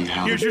 I'll tell you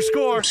how. Here's your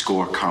score.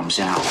 Score comes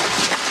out.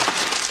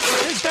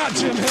 Take that,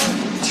 Jim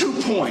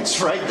Hill. 2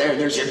 points right there.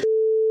 There's your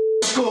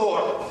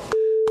score.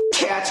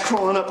 Cats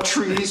crawling up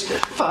trees.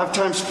 5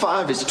 times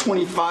 5 is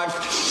 25.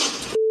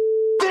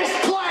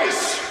 This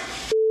place.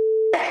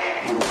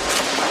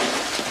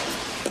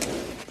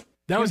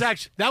 That was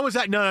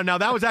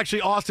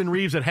actually Austin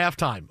Reeves at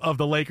halftime of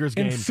the Lakers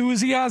game.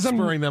 Enthusiasm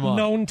spurring them on.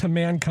 Known to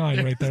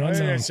mankind right there. I was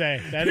going to say,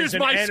 Here's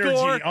my energy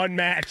score.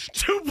 Unmatched.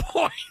 2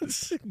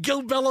 points.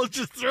 Gil Bellows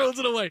just throws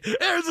it away.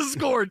 There's a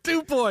score.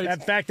 2 points.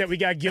 That fact that we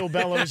got Gil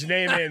Bellows'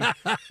 name in.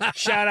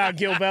 Shout out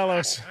Gil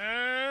Bellows.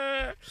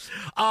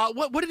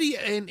 What did he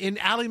in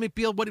Ally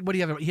McBeal? What did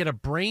he have? He had a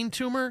brain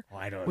tumor.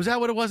 I don't. Was that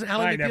what it was?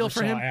 Ally McBeal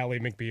for him. Ally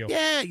McBeal.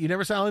 Yeah, you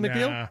never saw Ally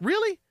McBeal?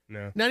 Really?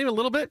 No. Not even a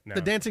little bit? No.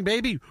 The dancing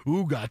baby?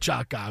 Ooga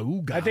chaka,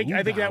 ooga. I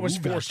think that was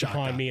forced chaka.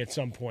 upon me at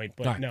some point,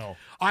 but no.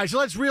 All right, so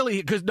let's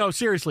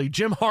seriously,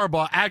 Jim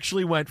Harbaugh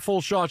actually went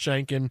full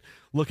Shawshank and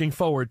looking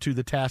forward to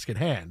the task at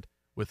hand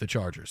with the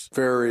Chargers.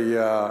 Very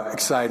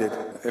excited.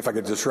 If I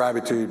could describe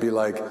it to you,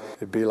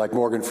 it'd be like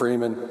Morgan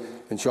Freeman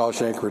in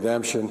Shawshank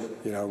Redemption.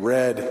 You know,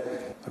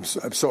 red. I'm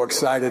so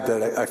excited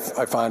that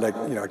I find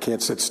I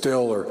can't sit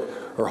still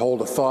or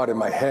hold a thought in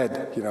my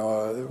head. You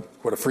know,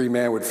 what a free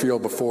man would feel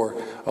before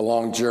a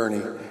long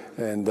journey.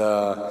 And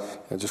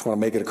I just want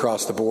to make it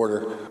across the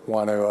border.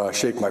 Want to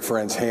shake my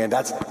friend's hand.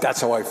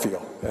 That's how I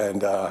feel.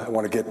 And I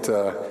want to get.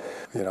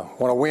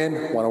 Want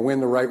to win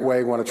the right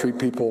way, want to treat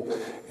people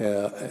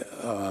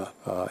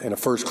in a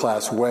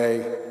first-class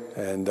way,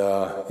 and,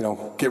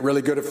 get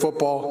really good at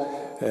football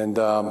and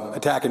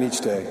attacking each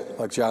day.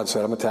 Like John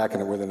said, I'm attacking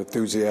it with an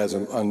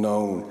enthusiasm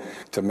unknown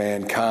to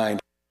mankind.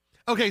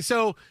 Okay,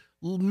 so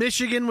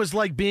Michigan was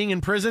like being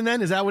in prison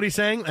then? Is that what he's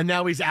saying? And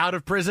now he's out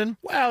of prison?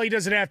 Well, he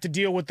doesn't have to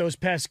deal with those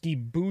pesky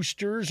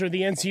boosters or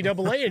the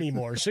NCAA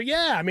anymore. So,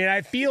 yeah, I mean,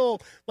 I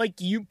feel like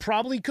you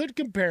probably could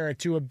compare it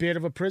to a bit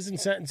of a prison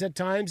sentence at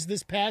times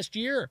this past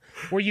year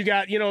where you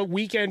got,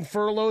 weekend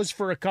furloughs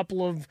for a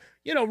couple of,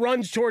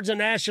 runs towards a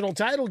national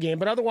title game.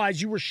 But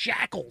otherwise, you were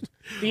shackled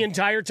the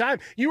entire time.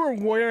 You were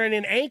wearing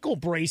an ankle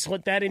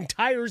bracelet that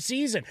entire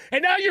season.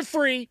 And now you're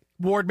free.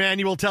 Ward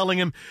Manuel telling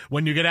him,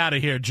 when you get out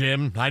of here,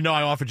 Jim, I know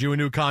I offered you a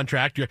new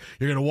contract. You're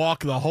going to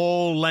walk the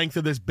whole length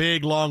of this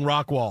big, long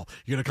rock wall.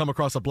 You're going to come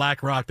across a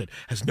black rock that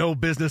has no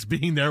business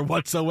being there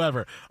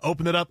whatsoever.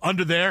 Open it up.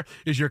 Under there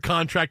is your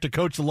contract to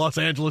coach the Los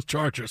Angeles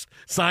Chargers.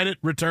 Sign it,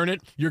 return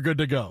it. You're good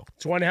to go.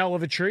 It's one hell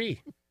of a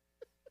tree.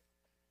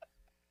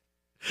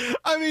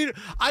 I mean,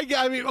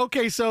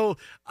 okay, so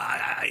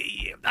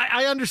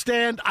I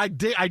understand. I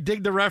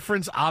dig the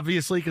reference,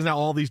 obviously, because now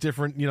all these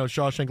different,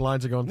 Shawshank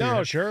lines are going through.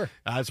 No, sure.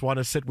 I just want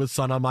to sit with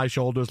sun on my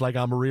shoulders like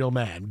I'm a real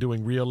man,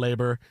 doing real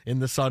labor in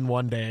the sun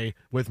one day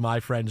with my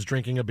friends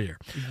drinking a beer.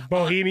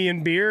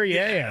 Bohemian beer,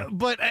 yeah.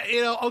 But,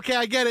 okay,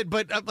 I get it,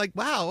 but I'm like,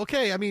 wow,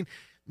 okay, I mean,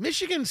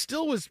 Michigan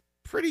still was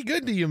pretty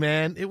good to you,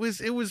 man. It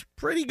was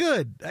pretty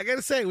good. I got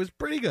to say, it was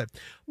pretty good.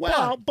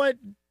 Well, but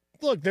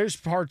look, there's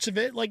parts of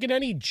it, like in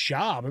any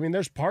job. I mean,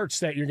 there's parts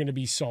that you're going to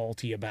be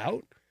salty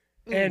about.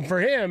 And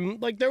for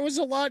him, there was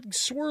a lot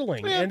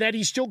swirling, and that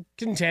he still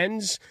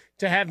contends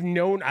to have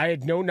I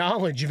had no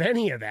knowledge of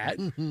any of that.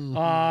 And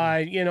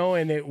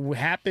it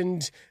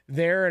happened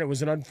there, and it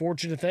was an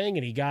unfortunate thing,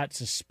 and he got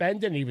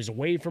suspended, and he was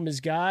away from his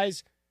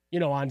guys.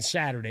 on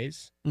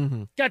Saturdays.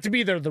 Mm-hmm. Got to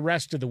be there the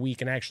rest of the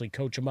week and actually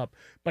coach them up.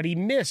 But he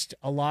missed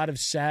a lot of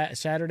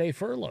Saturday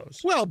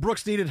furloughs. Well,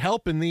 Brooks needed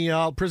help in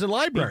the prison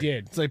library. He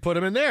did. So they put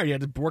him in there. He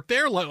had to work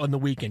there on the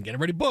weekend, getting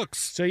ready books.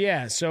 So,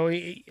 yeah. So,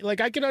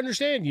 I can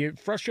understand you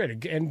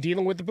frustrated and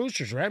dealing with the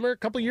boosters. Remember, a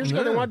couple of years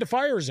ago, they wanted to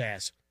fire his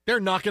ass. They're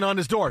knocking on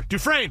his door.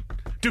 Dufresne!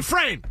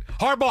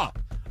 Harbaugh!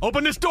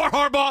 Open this door,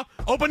 Harbaugh!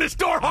 Open this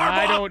door, Harbaugh!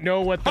 I don't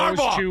know what those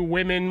two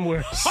women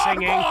were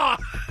singing.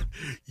 Harbaugh!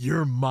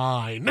 You're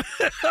mine.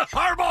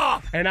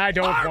 Harbaugh! And I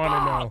don't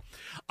want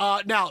to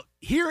know. Now,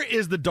 here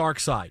is the dark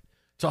side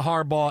to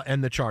Harbaugh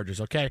and the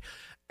Chargers, okay?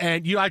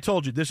 And I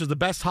told you, this is the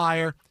best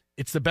hire.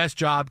 It's the best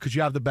job because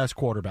you have the best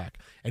quarterback.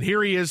 And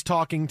here he is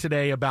talking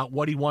today about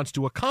what he wants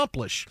to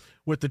accomplish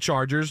with the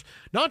Chargers.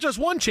 Not just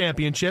one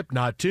championship,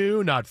 not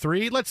two, not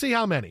three. Let's see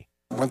how many.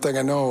 One thing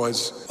I know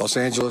is Los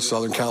Angeles,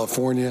 Southern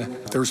California,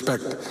 they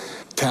respect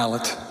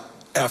talent,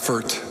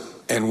 effort,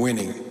 and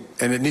winning.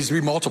 And it needs to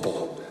be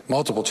multiple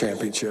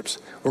championships.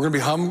 We're going to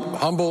be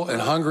humble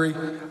and hungry,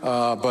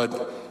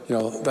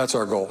 but that's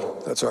our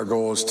goal. That's our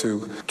goal, is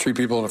to treat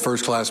people in a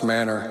first-class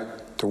manner,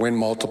 to win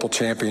multiple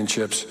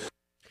championships.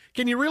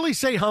 Can you really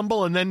say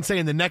humble and then say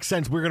in the next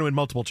sentence, we're going to win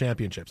multiple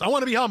championships? I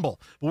want to be humble,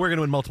 but we're going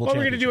to win multiple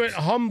championships. We're going to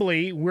do it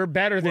humbly. We're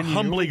better than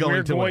you.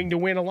 We're going to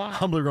win a lot.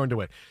 Humbly going to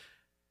win.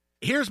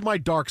 Here's my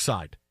dark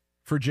side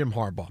for Jim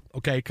Harbaugh,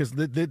 okay? Because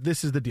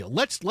this is the deal.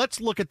 Let's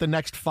look at the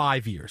next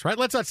 5 years, right?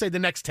 Let's not say the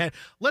next 10.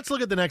 Let's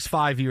look at the next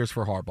 5 years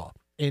for Harbaugh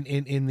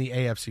in the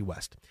AFC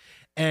West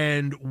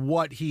and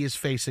what he is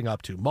facing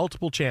up to.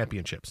 Multiple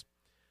championships.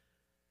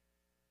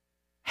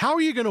 How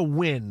are you going to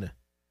win,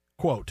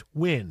 quote,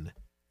 win,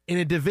 in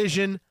a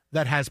division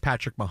that has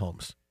Patrick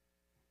Mahomes?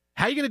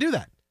 How are you going to do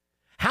that?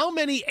 How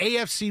many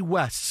AFC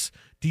Wests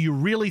do you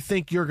really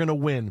think you're going to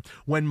win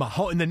when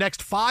in the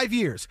next 5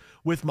 years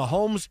with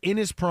Mahomes in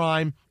his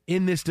prime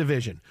in this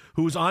division,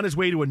 who's on his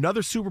way to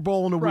another Super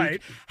Bowl in a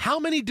week? How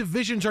many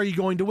divisions are you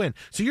going to win?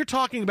 So you're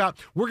talking about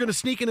we're going to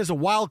sneak in as a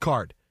wild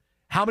card.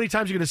 How many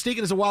times are you going to sneak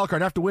in as a wild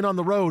card and have to win on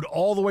the road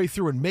all the way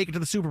through and make it to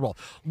the Super Bowl?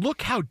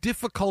 Look how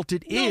difficult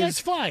it is. That's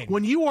fine.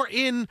 When you are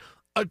in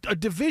a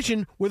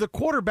division with a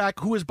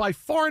quarterback who is by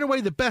far and away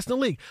the best in the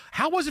league.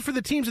 How was it for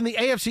the teams in the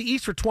AFC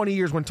East for 20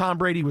 years when Tom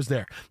Brady was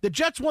there? The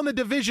Jets won the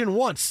division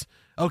once,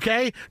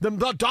 okay? The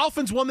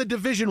Dolphins won the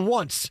division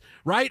once,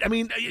 right? I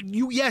mean,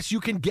 you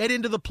can get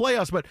into the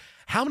playoffs, but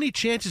how many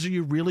chances are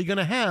you really going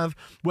to have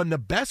when the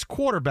best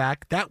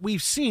quarterback that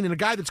we've seen and a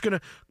guy that's going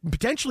to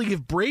potentially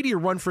give Brady a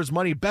run for his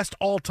money, best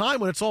all time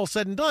when it's all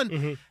said and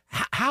done,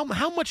 how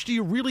much do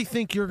you really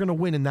think you're going to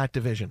win in that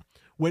division?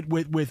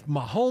 With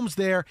Mahomes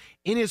there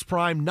in his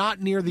prime,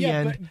 not near the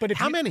end. But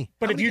how many?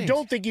 But if you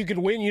don't think you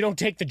can win, you don't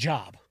take the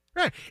job.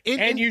 Right.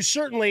 And you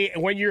certainly,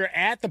 when you're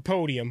at the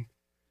podium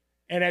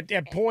and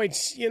at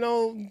points,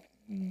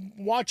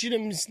 watching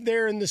him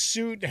there in the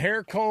suit,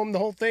 hair comb, the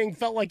whole thing,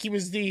 felt like he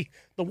was the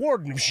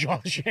warden of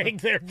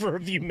Shawshank there for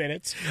a few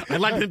minutes. I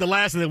like the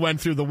last that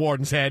went through the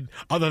warden's head,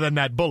 other than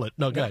that bullet.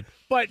 No good.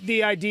 But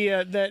the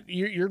idea that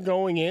you're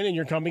going in and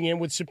you're coming in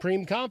with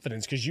supreme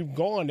confidence because you've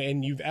gone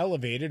and you've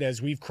elevated,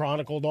 as we've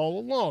chronicled all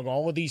along,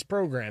 all of these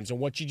programs and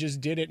what you just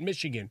did at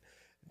Michigan,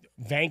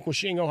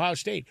 vanquishing Ohio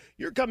State.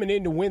 You're coming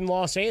in to win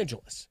Los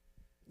Angeles.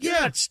 You're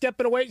not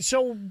stepping away.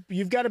 So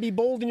you've got to be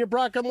bold in your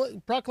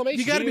proclamation.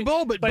 You got to be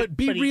bold, but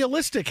be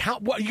realistic. How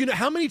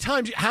many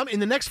times? In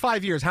the next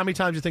 5 years, how many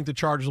times do you think the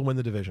Chargers will win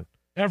the division?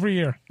 Every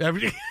year.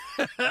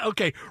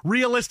 Okay,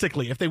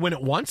 realistically, if they win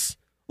it once.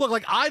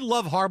 Look, I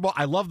love Harbaugh.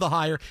 I love the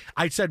hire.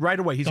 I said right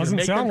away, he's going to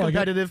make them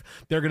competitive.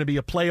 They're going to be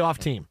a playoff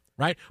team,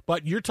 right?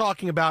 But you're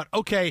talking about,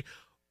 okay,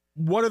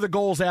 what are the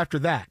goals after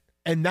that?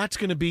 And that's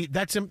going to be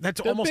that's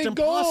almost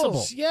impossible.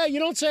 Goals. Yeah, you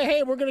don't say,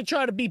 "Hey, we're going to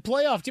try to be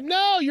playoff team."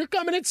 No, you're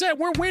coming and saying,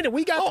 "We're winning.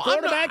 We got the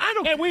quarterback,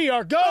 and we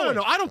are going."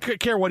 No, I don't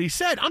care what he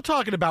said. I'm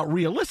talking about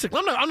realistic.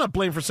 I'm not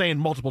blamed for saying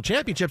multiple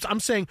championships. I'm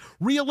saying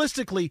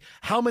realistically,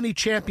 how many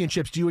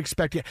championships do you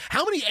expect?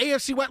 How many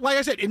AFC? Like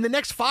I said, in the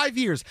next 5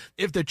 years,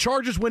 if the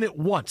Chargers win it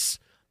once,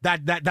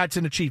 that's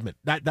an achievement.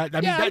 That's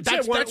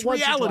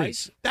reality.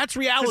 That's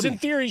reality. Because in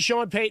theory,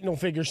 Sean Payton will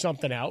figure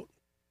something out.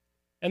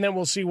 And then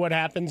we'll see what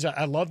happens.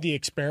 I love the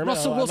experiment.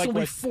 Russell Wilson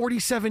will be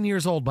 47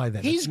 years old by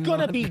then. He's going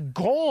to be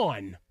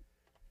gone.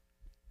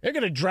 They're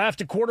going to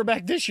draft a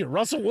quarterback this year.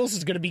 Russell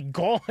Wilson's going to be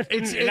gone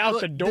and out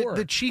the door.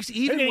 The Chiefs,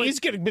 he's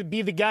going to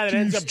be the guy that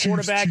ends up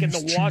quarterback in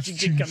the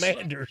Washington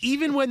Commanders.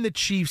 Even when the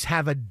Chiefs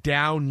have a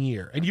down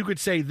year, and you could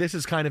say this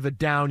is kind of a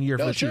down year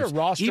for the Chiefs.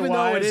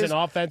 Roster-wise and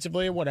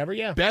offensively and whatever,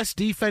 yeah. Best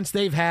defense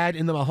they've had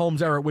in the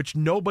Mahomes era, which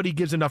nobody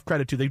gives enough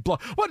credit to. That's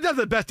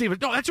the best defense.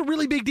 No, that's a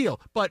really big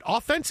deal. But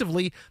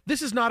offensively,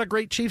 this is not a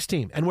great Chiefs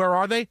team. And where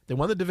are they? They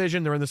won the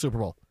division. They're in the Super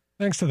Bowl.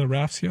 Thanks to the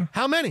refs, yeah.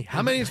 How many?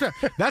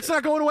 That's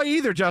not going away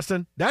either,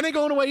 Justin. That ain't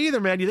going away either,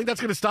 man. You think that's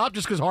going to stop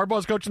just because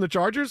Harbaugh's coaching the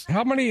Chargers?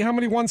 How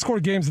many one-score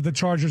games did the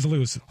Chargers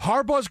lose?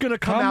 Harbaugh's going to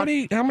come out.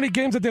 How many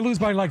games did they lose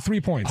by like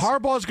 3 points?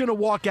 Harbaugh's going to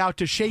walk out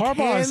to shake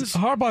hands.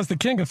 Harbaugh's the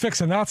king of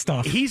fixing that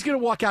stuff. He's going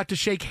to walk out to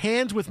shake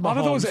hands with Mahomes. A lot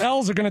of those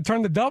L's are going to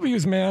turn to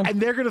W's, man.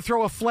 And they're going to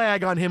throw a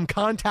flag on him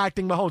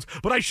contacting Mahomes.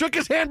 But I shook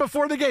his hand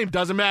before the game.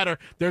 Doesn't matter.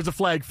 There's a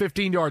flag.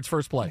 15 yards,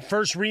 first play.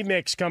 First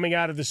remix coming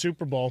out of the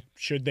Super Bowl,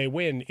 should they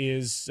win,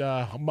 is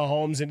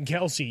Mahomes and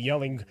Kelsey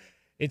yelling,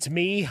 "It's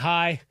me,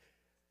 hi,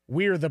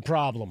 we're the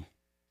problem."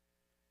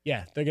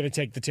 Yeah, they're going to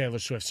take the Taylor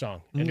Swift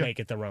song and make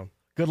it their own.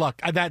 Good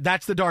luck.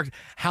 That's the dark.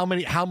 How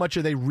much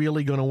are they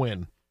really going to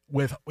win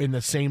in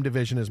the same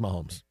division as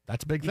Mahomes?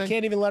 That's a big thing. You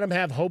can't even let them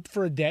have hope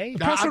for a day.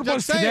 The precedent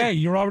was today.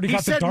 You already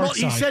got the dark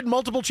side. He said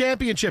multiple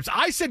championships.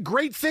 I said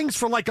great things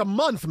for like a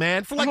month,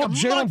 man. For like a month.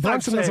 Jalen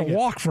Brunson doesn't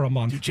walk for a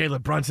month. Dude,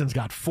 Jalen Brunson's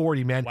got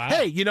 40, man. Wow.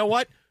 Hey, you know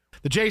what?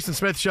 The Jason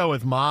Smith Show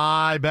with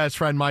my best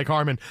friend, Mike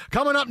Harmon.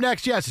 Coming up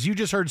next, yes, as you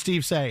just heard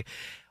Steve say,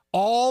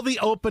 all the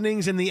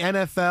openings in the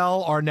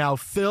NFL are now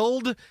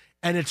filled,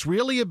 and it's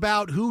really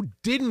about who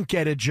didn't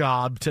get a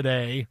job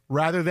today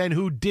rather than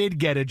who did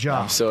get a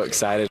job. I'm so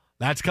excited.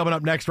 That's coming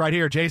up next right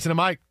here. Jason and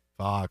Mike,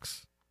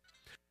 Fox.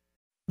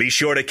 Be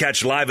sure to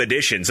catch live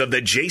editions of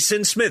The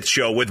Jason Smith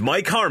Show with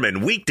Mike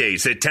Harmon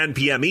weekdays at 10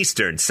 p.m.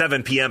 Eastern,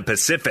 7 p.m.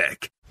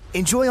 Pacific.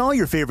 Enjoy all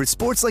your favorite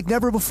sports like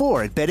never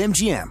before at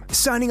BetMGM.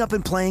 Signing up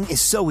and playing is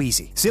so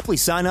easy. Simply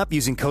sign up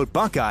using code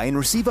Buckeye and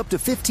receive up to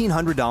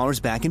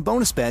 $1,500 back in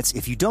bonus bets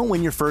if you don't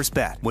win your first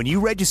bet. When you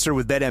register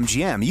with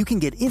BetMGM, you can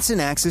get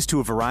instant access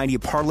to a variety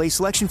of parlay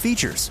selection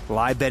features,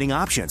 live betting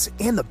options,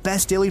 and the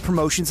best daily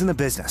promotions in the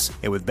business.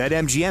 And with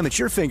BetMGM at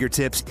your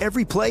fingertips,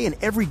 every play and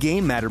every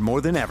game matter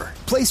more than ever.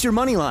 Place your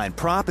moneyline,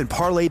 prop, and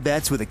parlay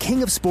bets with the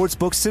king of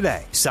sportsbooks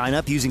today. Sign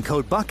up using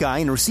code Buckeye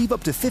and receive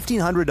up to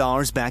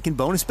 $1,500 back in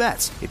bonus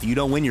bets if you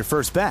don't win your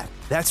first bet.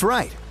 That's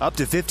right, up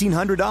to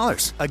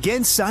 $1,500.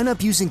 Again, sign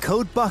up using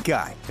code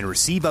Buckeye and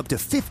receive up to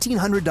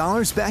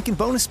 $1,500 back in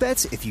bonus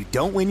bets if you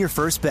don't win your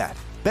first bet.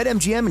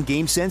 BetMGM and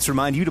GameSense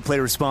remind you to play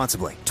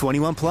responsibly.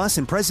 21 plus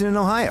and present in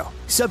Ohio.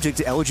 Subject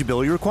to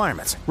eligibility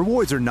requirements.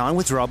 Rewards are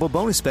non-withdrawable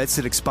bonus bets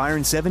that expire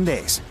in 7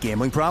 days.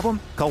 Gambling problem?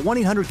 Call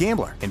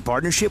 1-800-GAMBLER in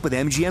partnership with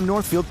MGM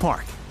Northfield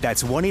Park.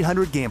 That's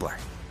 1-800-GAMBLER.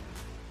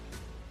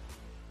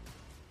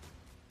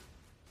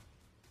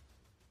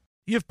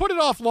 You've put it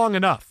off long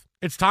enough.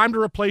 It's time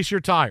to replace your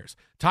tires.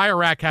 Tire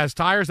Rack has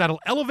tires that'll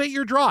elevate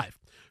your drive.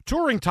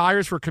 Touring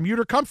tires for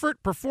commuter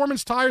comfort,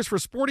 performance tires for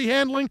sporty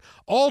handling,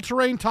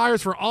 all-terrain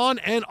tires for on-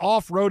 and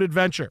off-road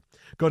adventure.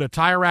 Go to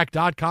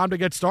TireRack.com to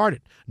get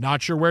started.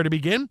 Not sure where to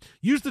begin?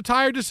 Use the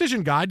Tire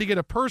Decision Guide to get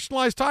a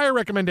personalized tire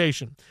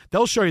recommendation.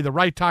 They'll show you the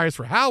right tires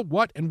for how,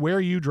 what, and where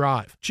you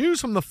drive. Choose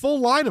from the full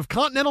line of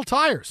Continental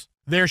tires.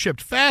 They're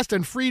shipped fast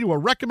and free to a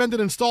recommended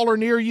installer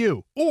near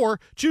you.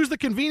 Or choose the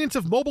convenience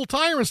of mobile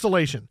tire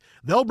installation.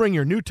 They'll bring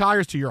your new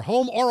tires to your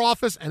home or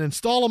office and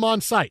install them on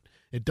site.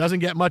 It doesn't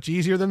get much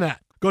easier than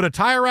that. Go to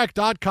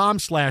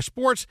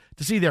TireRack.com/sports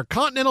to see their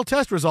Continental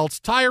test results,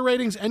 tire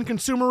ratings, and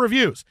consumer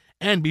reviews.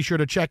 And be sure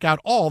to check out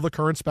all the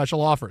current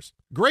special offers.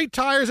 Great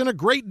tires and a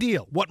great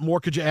deal. What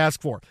more could you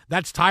ask for?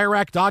 That's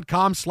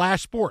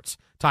TireRack.com/sports.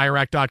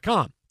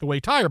 TireRack.com, the way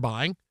tire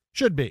buying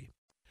should be.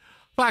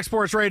 Fox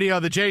Sports Radio,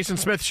 the Jason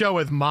Smith Show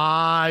with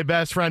my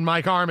best friend,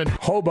 Mike Harmon.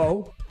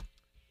 Hobo.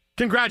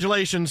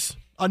 Congratulations.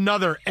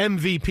 Another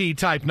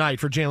MVP-type night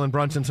for Jalen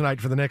Brunson tonight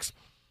for the Knicks.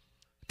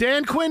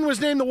 Dan Quinn was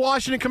named the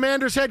Washington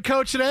Commanders head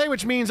coach today,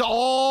 which means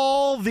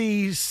all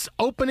these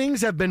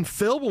openings have been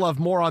filled. We'll have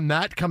more on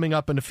that coming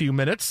up in a few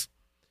minutes.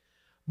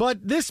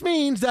 But this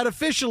means that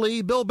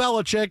officially Bill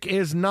Belichick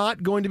is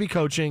not going to be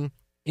coaching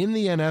in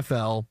the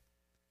NFL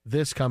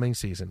this coming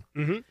season.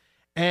 Mm-hmm.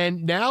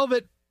 And now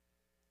that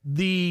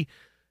the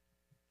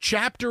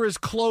chapter is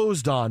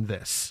closed on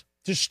this.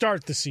 To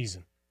start the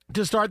season.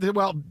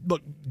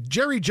 Look,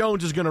 Jerry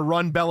Jones is going to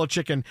run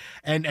Belichick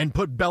and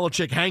put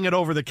Belichick hanging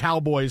over the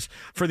Cowboys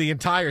for the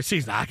entire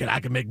season. I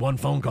can make one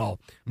phone call.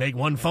 Make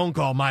one phone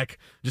call, Mike.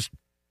 Just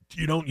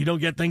you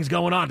don't get things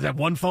going on. Just have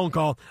one phone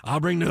call. I'll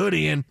bring the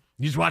hoodie in.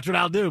 You just watch what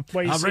I'll do.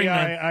 Well, you see,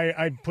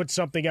 I put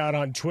something out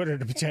on Twitter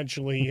to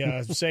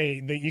potentially say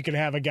that you can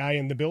have a guy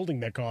in the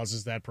building that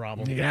causes that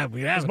problem. Yeah,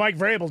 we have. Because Mike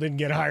Vrabel didn't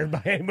get hired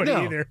by anybody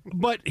either.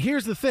 But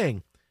here's the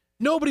thing.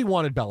 Nobody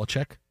wanted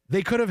Belichick.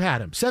 They could have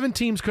had him. 7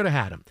 teams could have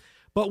had him.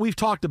 But we've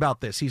talked about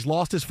this. He's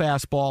lost his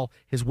fastball.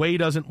 His way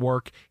doesn't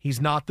work.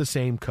 He's not the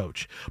same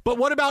coach. But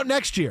what about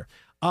next year?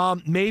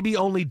 Maybe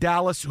only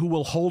Dallas, who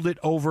will hold it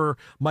over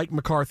Mike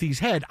McCarthy's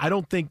head. I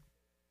don't think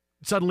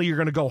suddenly you're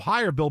going to go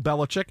hire Bill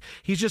Belichick.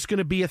 He's just going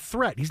to be a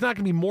threat. He's not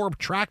going to be more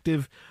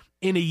attractive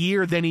in a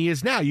year than he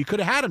is now. You could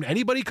have had him.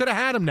 Anybody could have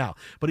had him now.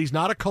 But he's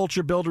not a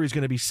culture builder. He's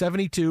going to be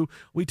 72.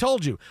 We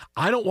told you.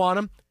 I don't want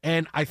him,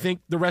 and I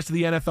think the rest of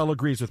the NFL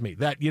agrees with me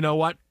that, you know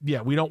what?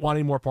 Yeah, we don't want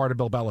any more part of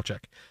Bill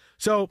Belichick.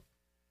 So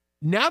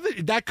now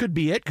that could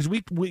be it, because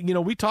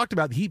we talked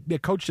about he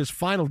coached his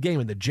final game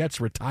and the Jets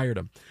retired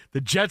him.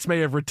 The Jets may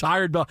have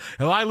retired Belichick.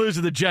 If I lose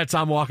to the Jets,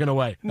 I'm walking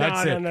away.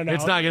 That's it. No.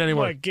 It's not getting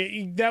anywhere. Look,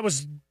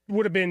 that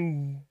would have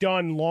been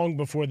done long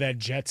before that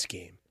Jets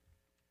game.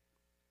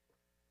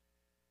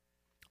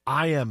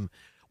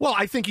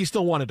 I think he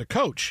still wanted to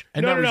coach,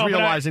 and now he's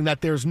realizing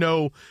that there was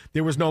no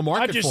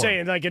market. I'm just for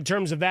saying, like in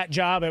terms of that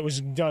job, it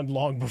was done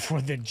long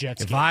before the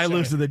Jets. If I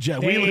lose to the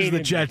Jets, we lose to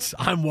the Jets,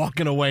 I'm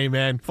walking away,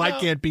 man. If I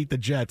can't beat the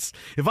Jets,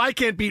 if I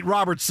can't beat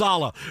Robert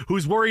Saleh,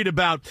 who's worried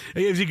about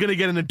is he going to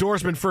get an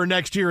endorsement for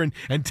next year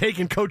and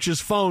taking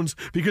coaches' phones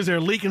because they're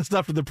leaking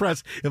stuff to the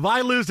press, if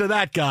I lose to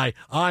that guy,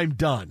 I'm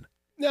done.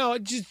 No,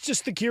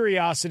 just the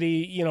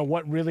curiosity,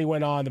 what really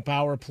went on the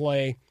power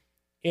play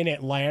in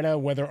Atlanta,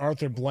 whether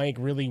Arthur Blank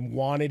really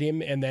wanted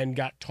him and then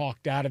got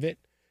talked out of it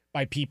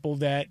by people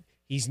that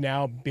he's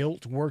now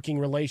built working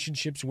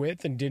relationships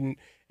with and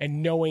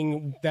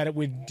knowing that it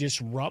would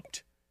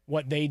disrupt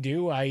what they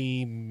do,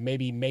 i.e.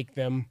 maybe make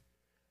them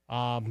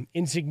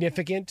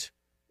insignificant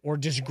or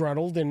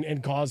disgruntled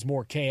and cause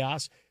more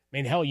chaos. I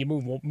mean, hell, you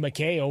move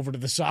McKay over to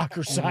the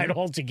soccer side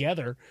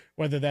altogether,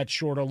 whether that's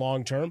short or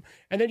long term.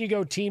 And then you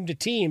go team to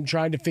team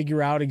trying to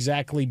figure out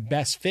exactly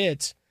best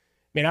fits.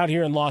 I mean, out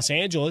here in Los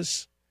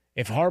Angeles,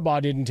 if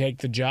Harbaugh didn't take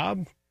the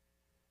job,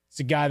 it's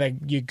a guy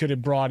that you could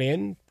have brought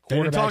in.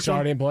 Quarterbacks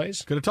aren't in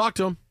place. Could have talked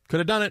to him. Could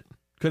have done it.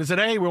 Could have said,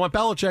 hey, we want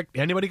Belichick.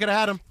 Anybody could have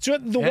had him. So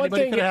the one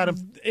thing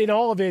in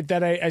all of it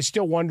that I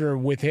still wonder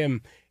with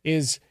him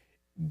is,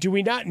 do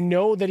we not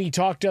know that he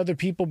talked to other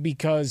people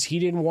because he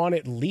didn't want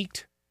it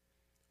leaked?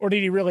 Or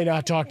did he really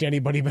not talk to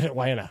anybody but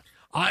Atlanta?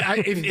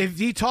 If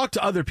he talked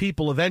to other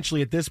people,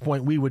 eventually at this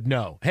point we would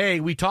know.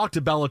 Hey, we talked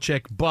to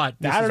Belichick, but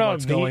this is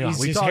what's going on.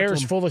 His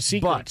hair's full of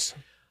secrets.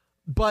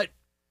 But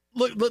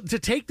look, to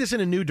take this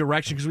in a new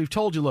direction, because we've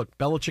told you, look,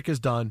 Belichick is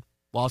done,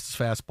 lost his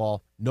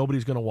fastball,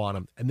 nobody's going to want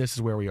him, and this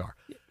is where we are.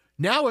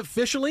 Now,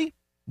 officially,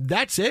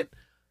 that's it.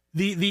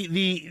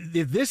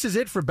 If this is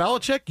it for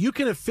Belichick, you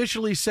can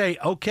officially say,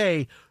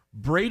 okay,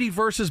 Brady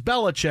versus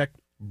Belichick,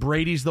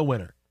 Brady's the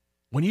winner.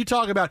 When you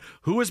talk about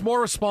who is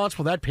more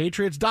responsible for that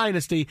Patriots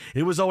dynasty,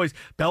 it was always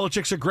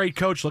Belichick's a great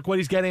coach. Look what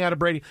he's getting out of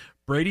Brady.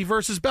 Brady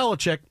versus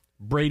Belichick,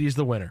 Brady's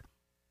the winner.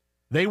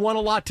 They won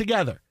a lot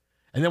together.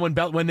 And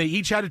then when they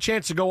each had a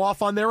chance to go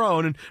off on their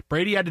own, and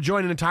Brady had to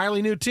join an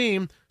entirely new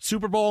team,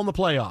 Super Bowl in the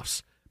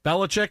playoffs.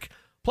 Belichick,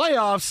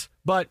 playoffs,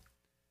 but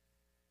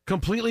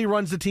completely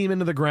runs the team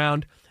into the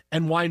ground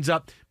and winds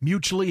up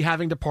mutually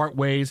having to part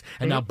ways.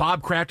 And now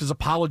Bob Kraft is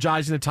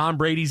apologizing to Tom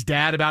Brady's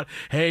dad about,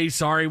 hey,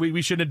 sorry,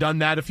 we shouldn't have done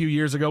that a few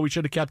years ago. We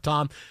should have kept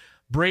Tom.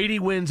 Brady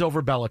wins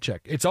over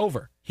Belichick. It's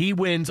over. He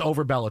wins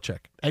over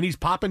Belichick. And he's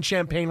popping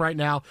champagne right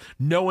now,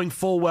 knowing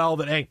full well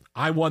that, hey,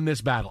 I won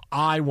this battle.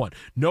 I won.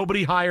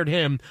 Nobody hired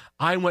him.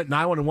 I went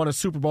and won a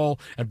Super Bowl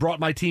and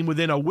brought my team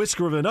within a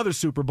whisker of another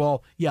Super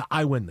Bowl. Yeah,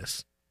 I win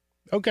this.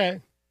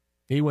 Okay.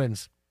 He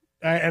wins.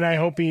 And I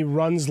hope he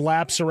runs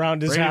laps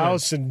around his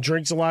house and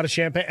drinks a lot of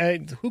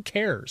champagne. Who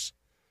cares?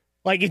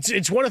 Like,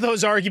 it's one of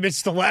those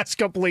arguments the last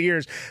couple of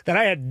years that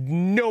I had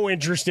no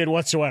interest in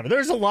whatsoever.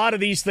 There's a lot of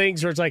these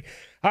things where it's like,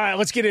 all right,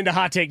 let's get into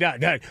hot take.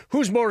 Now,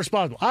 who's more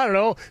responsible? I don't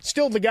know.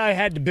 Still the guy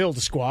had to build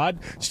a squad.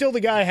 Still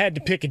the guy had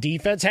to pick a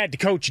defense, had to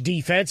coach a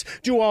defense,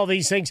 do all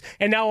these things.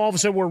 And now all of a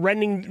sudden we're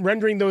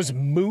rendering those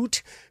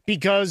moot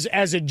because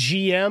as a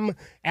GM,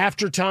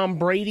 after Tom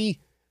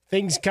Brady,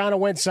 things kind of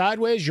went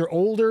sideways. You're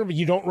older, but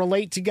you don't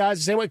relate to guys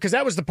the same way. Because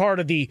that was the part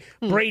of the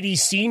Brady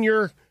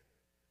Sr.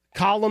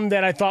 column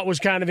that I thought was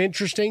kind of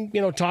interesting,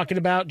 talking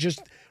about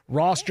just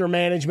roster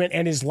management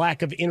and his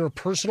lack of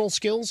interpersonal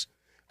skills.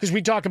 Because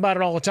we talk about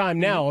it all the time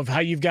now of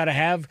how you've got to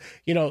have,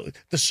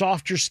 the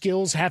softer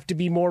skills have to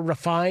be more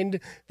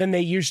refined than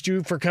they used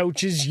to for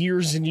coaches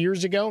years and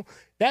years ago.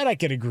 That I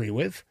could agree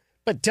with.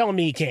 But telling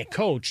me he can't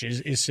coach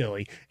is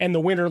silly. And the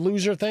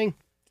winner-loser thing,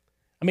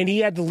 I mean, he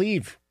had to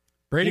leave.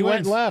 Brady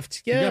went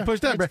left. Yeah, you gotta push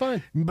that. That's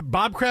fine.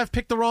 Bob Kraft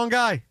picked the wrong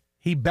guy.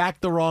 He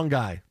backed the wrong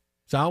guy.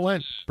 That's how it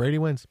went. Brady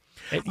wins.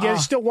 Yeah, they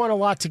still won a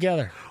lot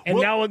together. And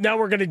now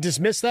we're going to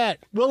dismiss that.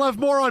 We'll have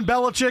more on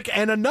Belichick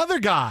and another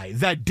guy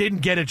that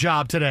didn't get a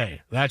job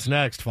today. That's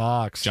next,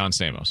 Fox. John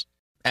Stamos.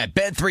 At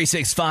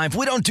Bet365,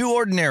 we don't do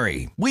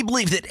ordinary. We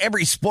believe that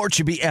every sport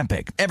should be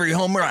epic. Every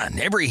home run,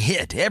 every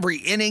hit, every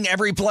inning,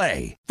 every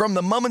play. From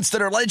the moments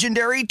that are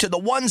legendary to the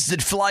ones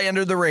that fly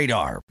under the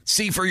radar.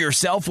 See for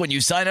yourself when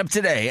you sign up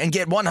today and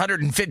get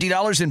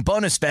 $150 in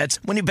bonus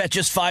bets when you bet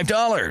just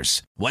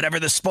 $5. Whatever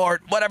the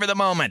sport, whatever the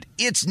moment,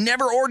 it's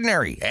never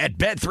ordinary at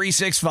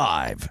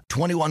Bet365.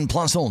 21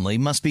 plus only.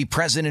 Must be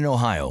present in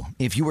Ohio.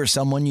 If you or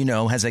someone you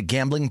know has a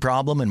gambling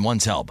problem and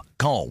wants help,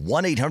 call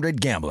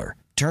 1-800-GAMBLER.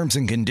 Terms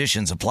and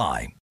conditions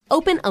apply.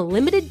 Open a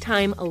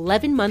limited-time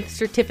 11-month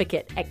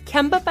certificate at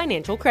Kemba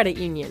Financial Credit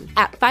Union.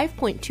 At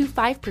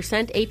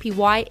 5.25%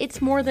 APY,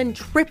 it's more than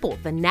triple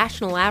the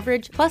national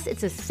average, plus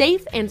it's a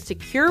safe and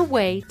secure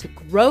way to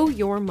grow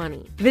your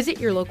money.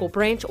 Visit your local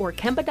branch or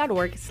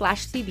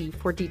kemba.org/cb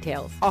for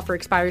details. Offer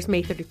expires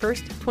May 31st,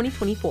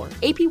 2024.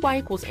 APY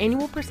equals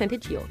annual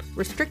percentage yield.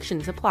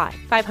 Restrictions apply.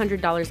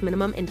 $500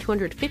 minimum and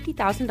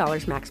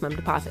 $250,000 maximum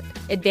deposit.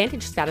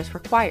 Advantage status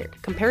required.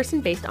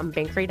 Comparison based on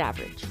bank rate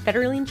average.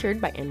 Federally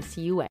insured by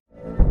NCUA.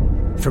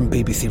 From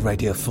BBC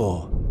Radio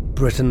 4,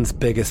 Britain's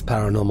biggest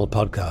paranormal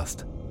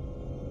podcast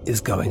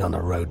is going on a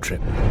road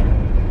trip.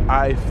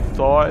 I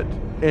thought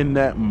in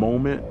that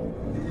moment,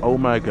 oh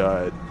my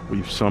God,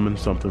 we've summoned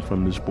something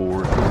from this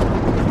board.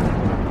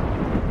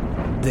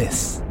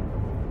 This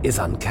is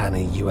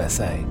Uncanny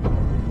USA.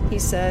 He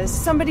says,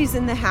 somebody's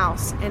in the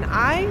house, and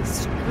I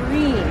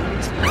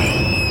screamed.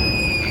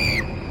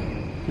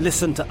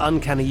 Listen to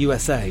Uncanny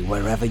USA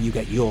wherever you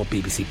get your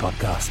BBC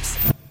podcasts,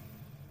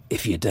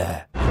 if you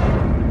dare.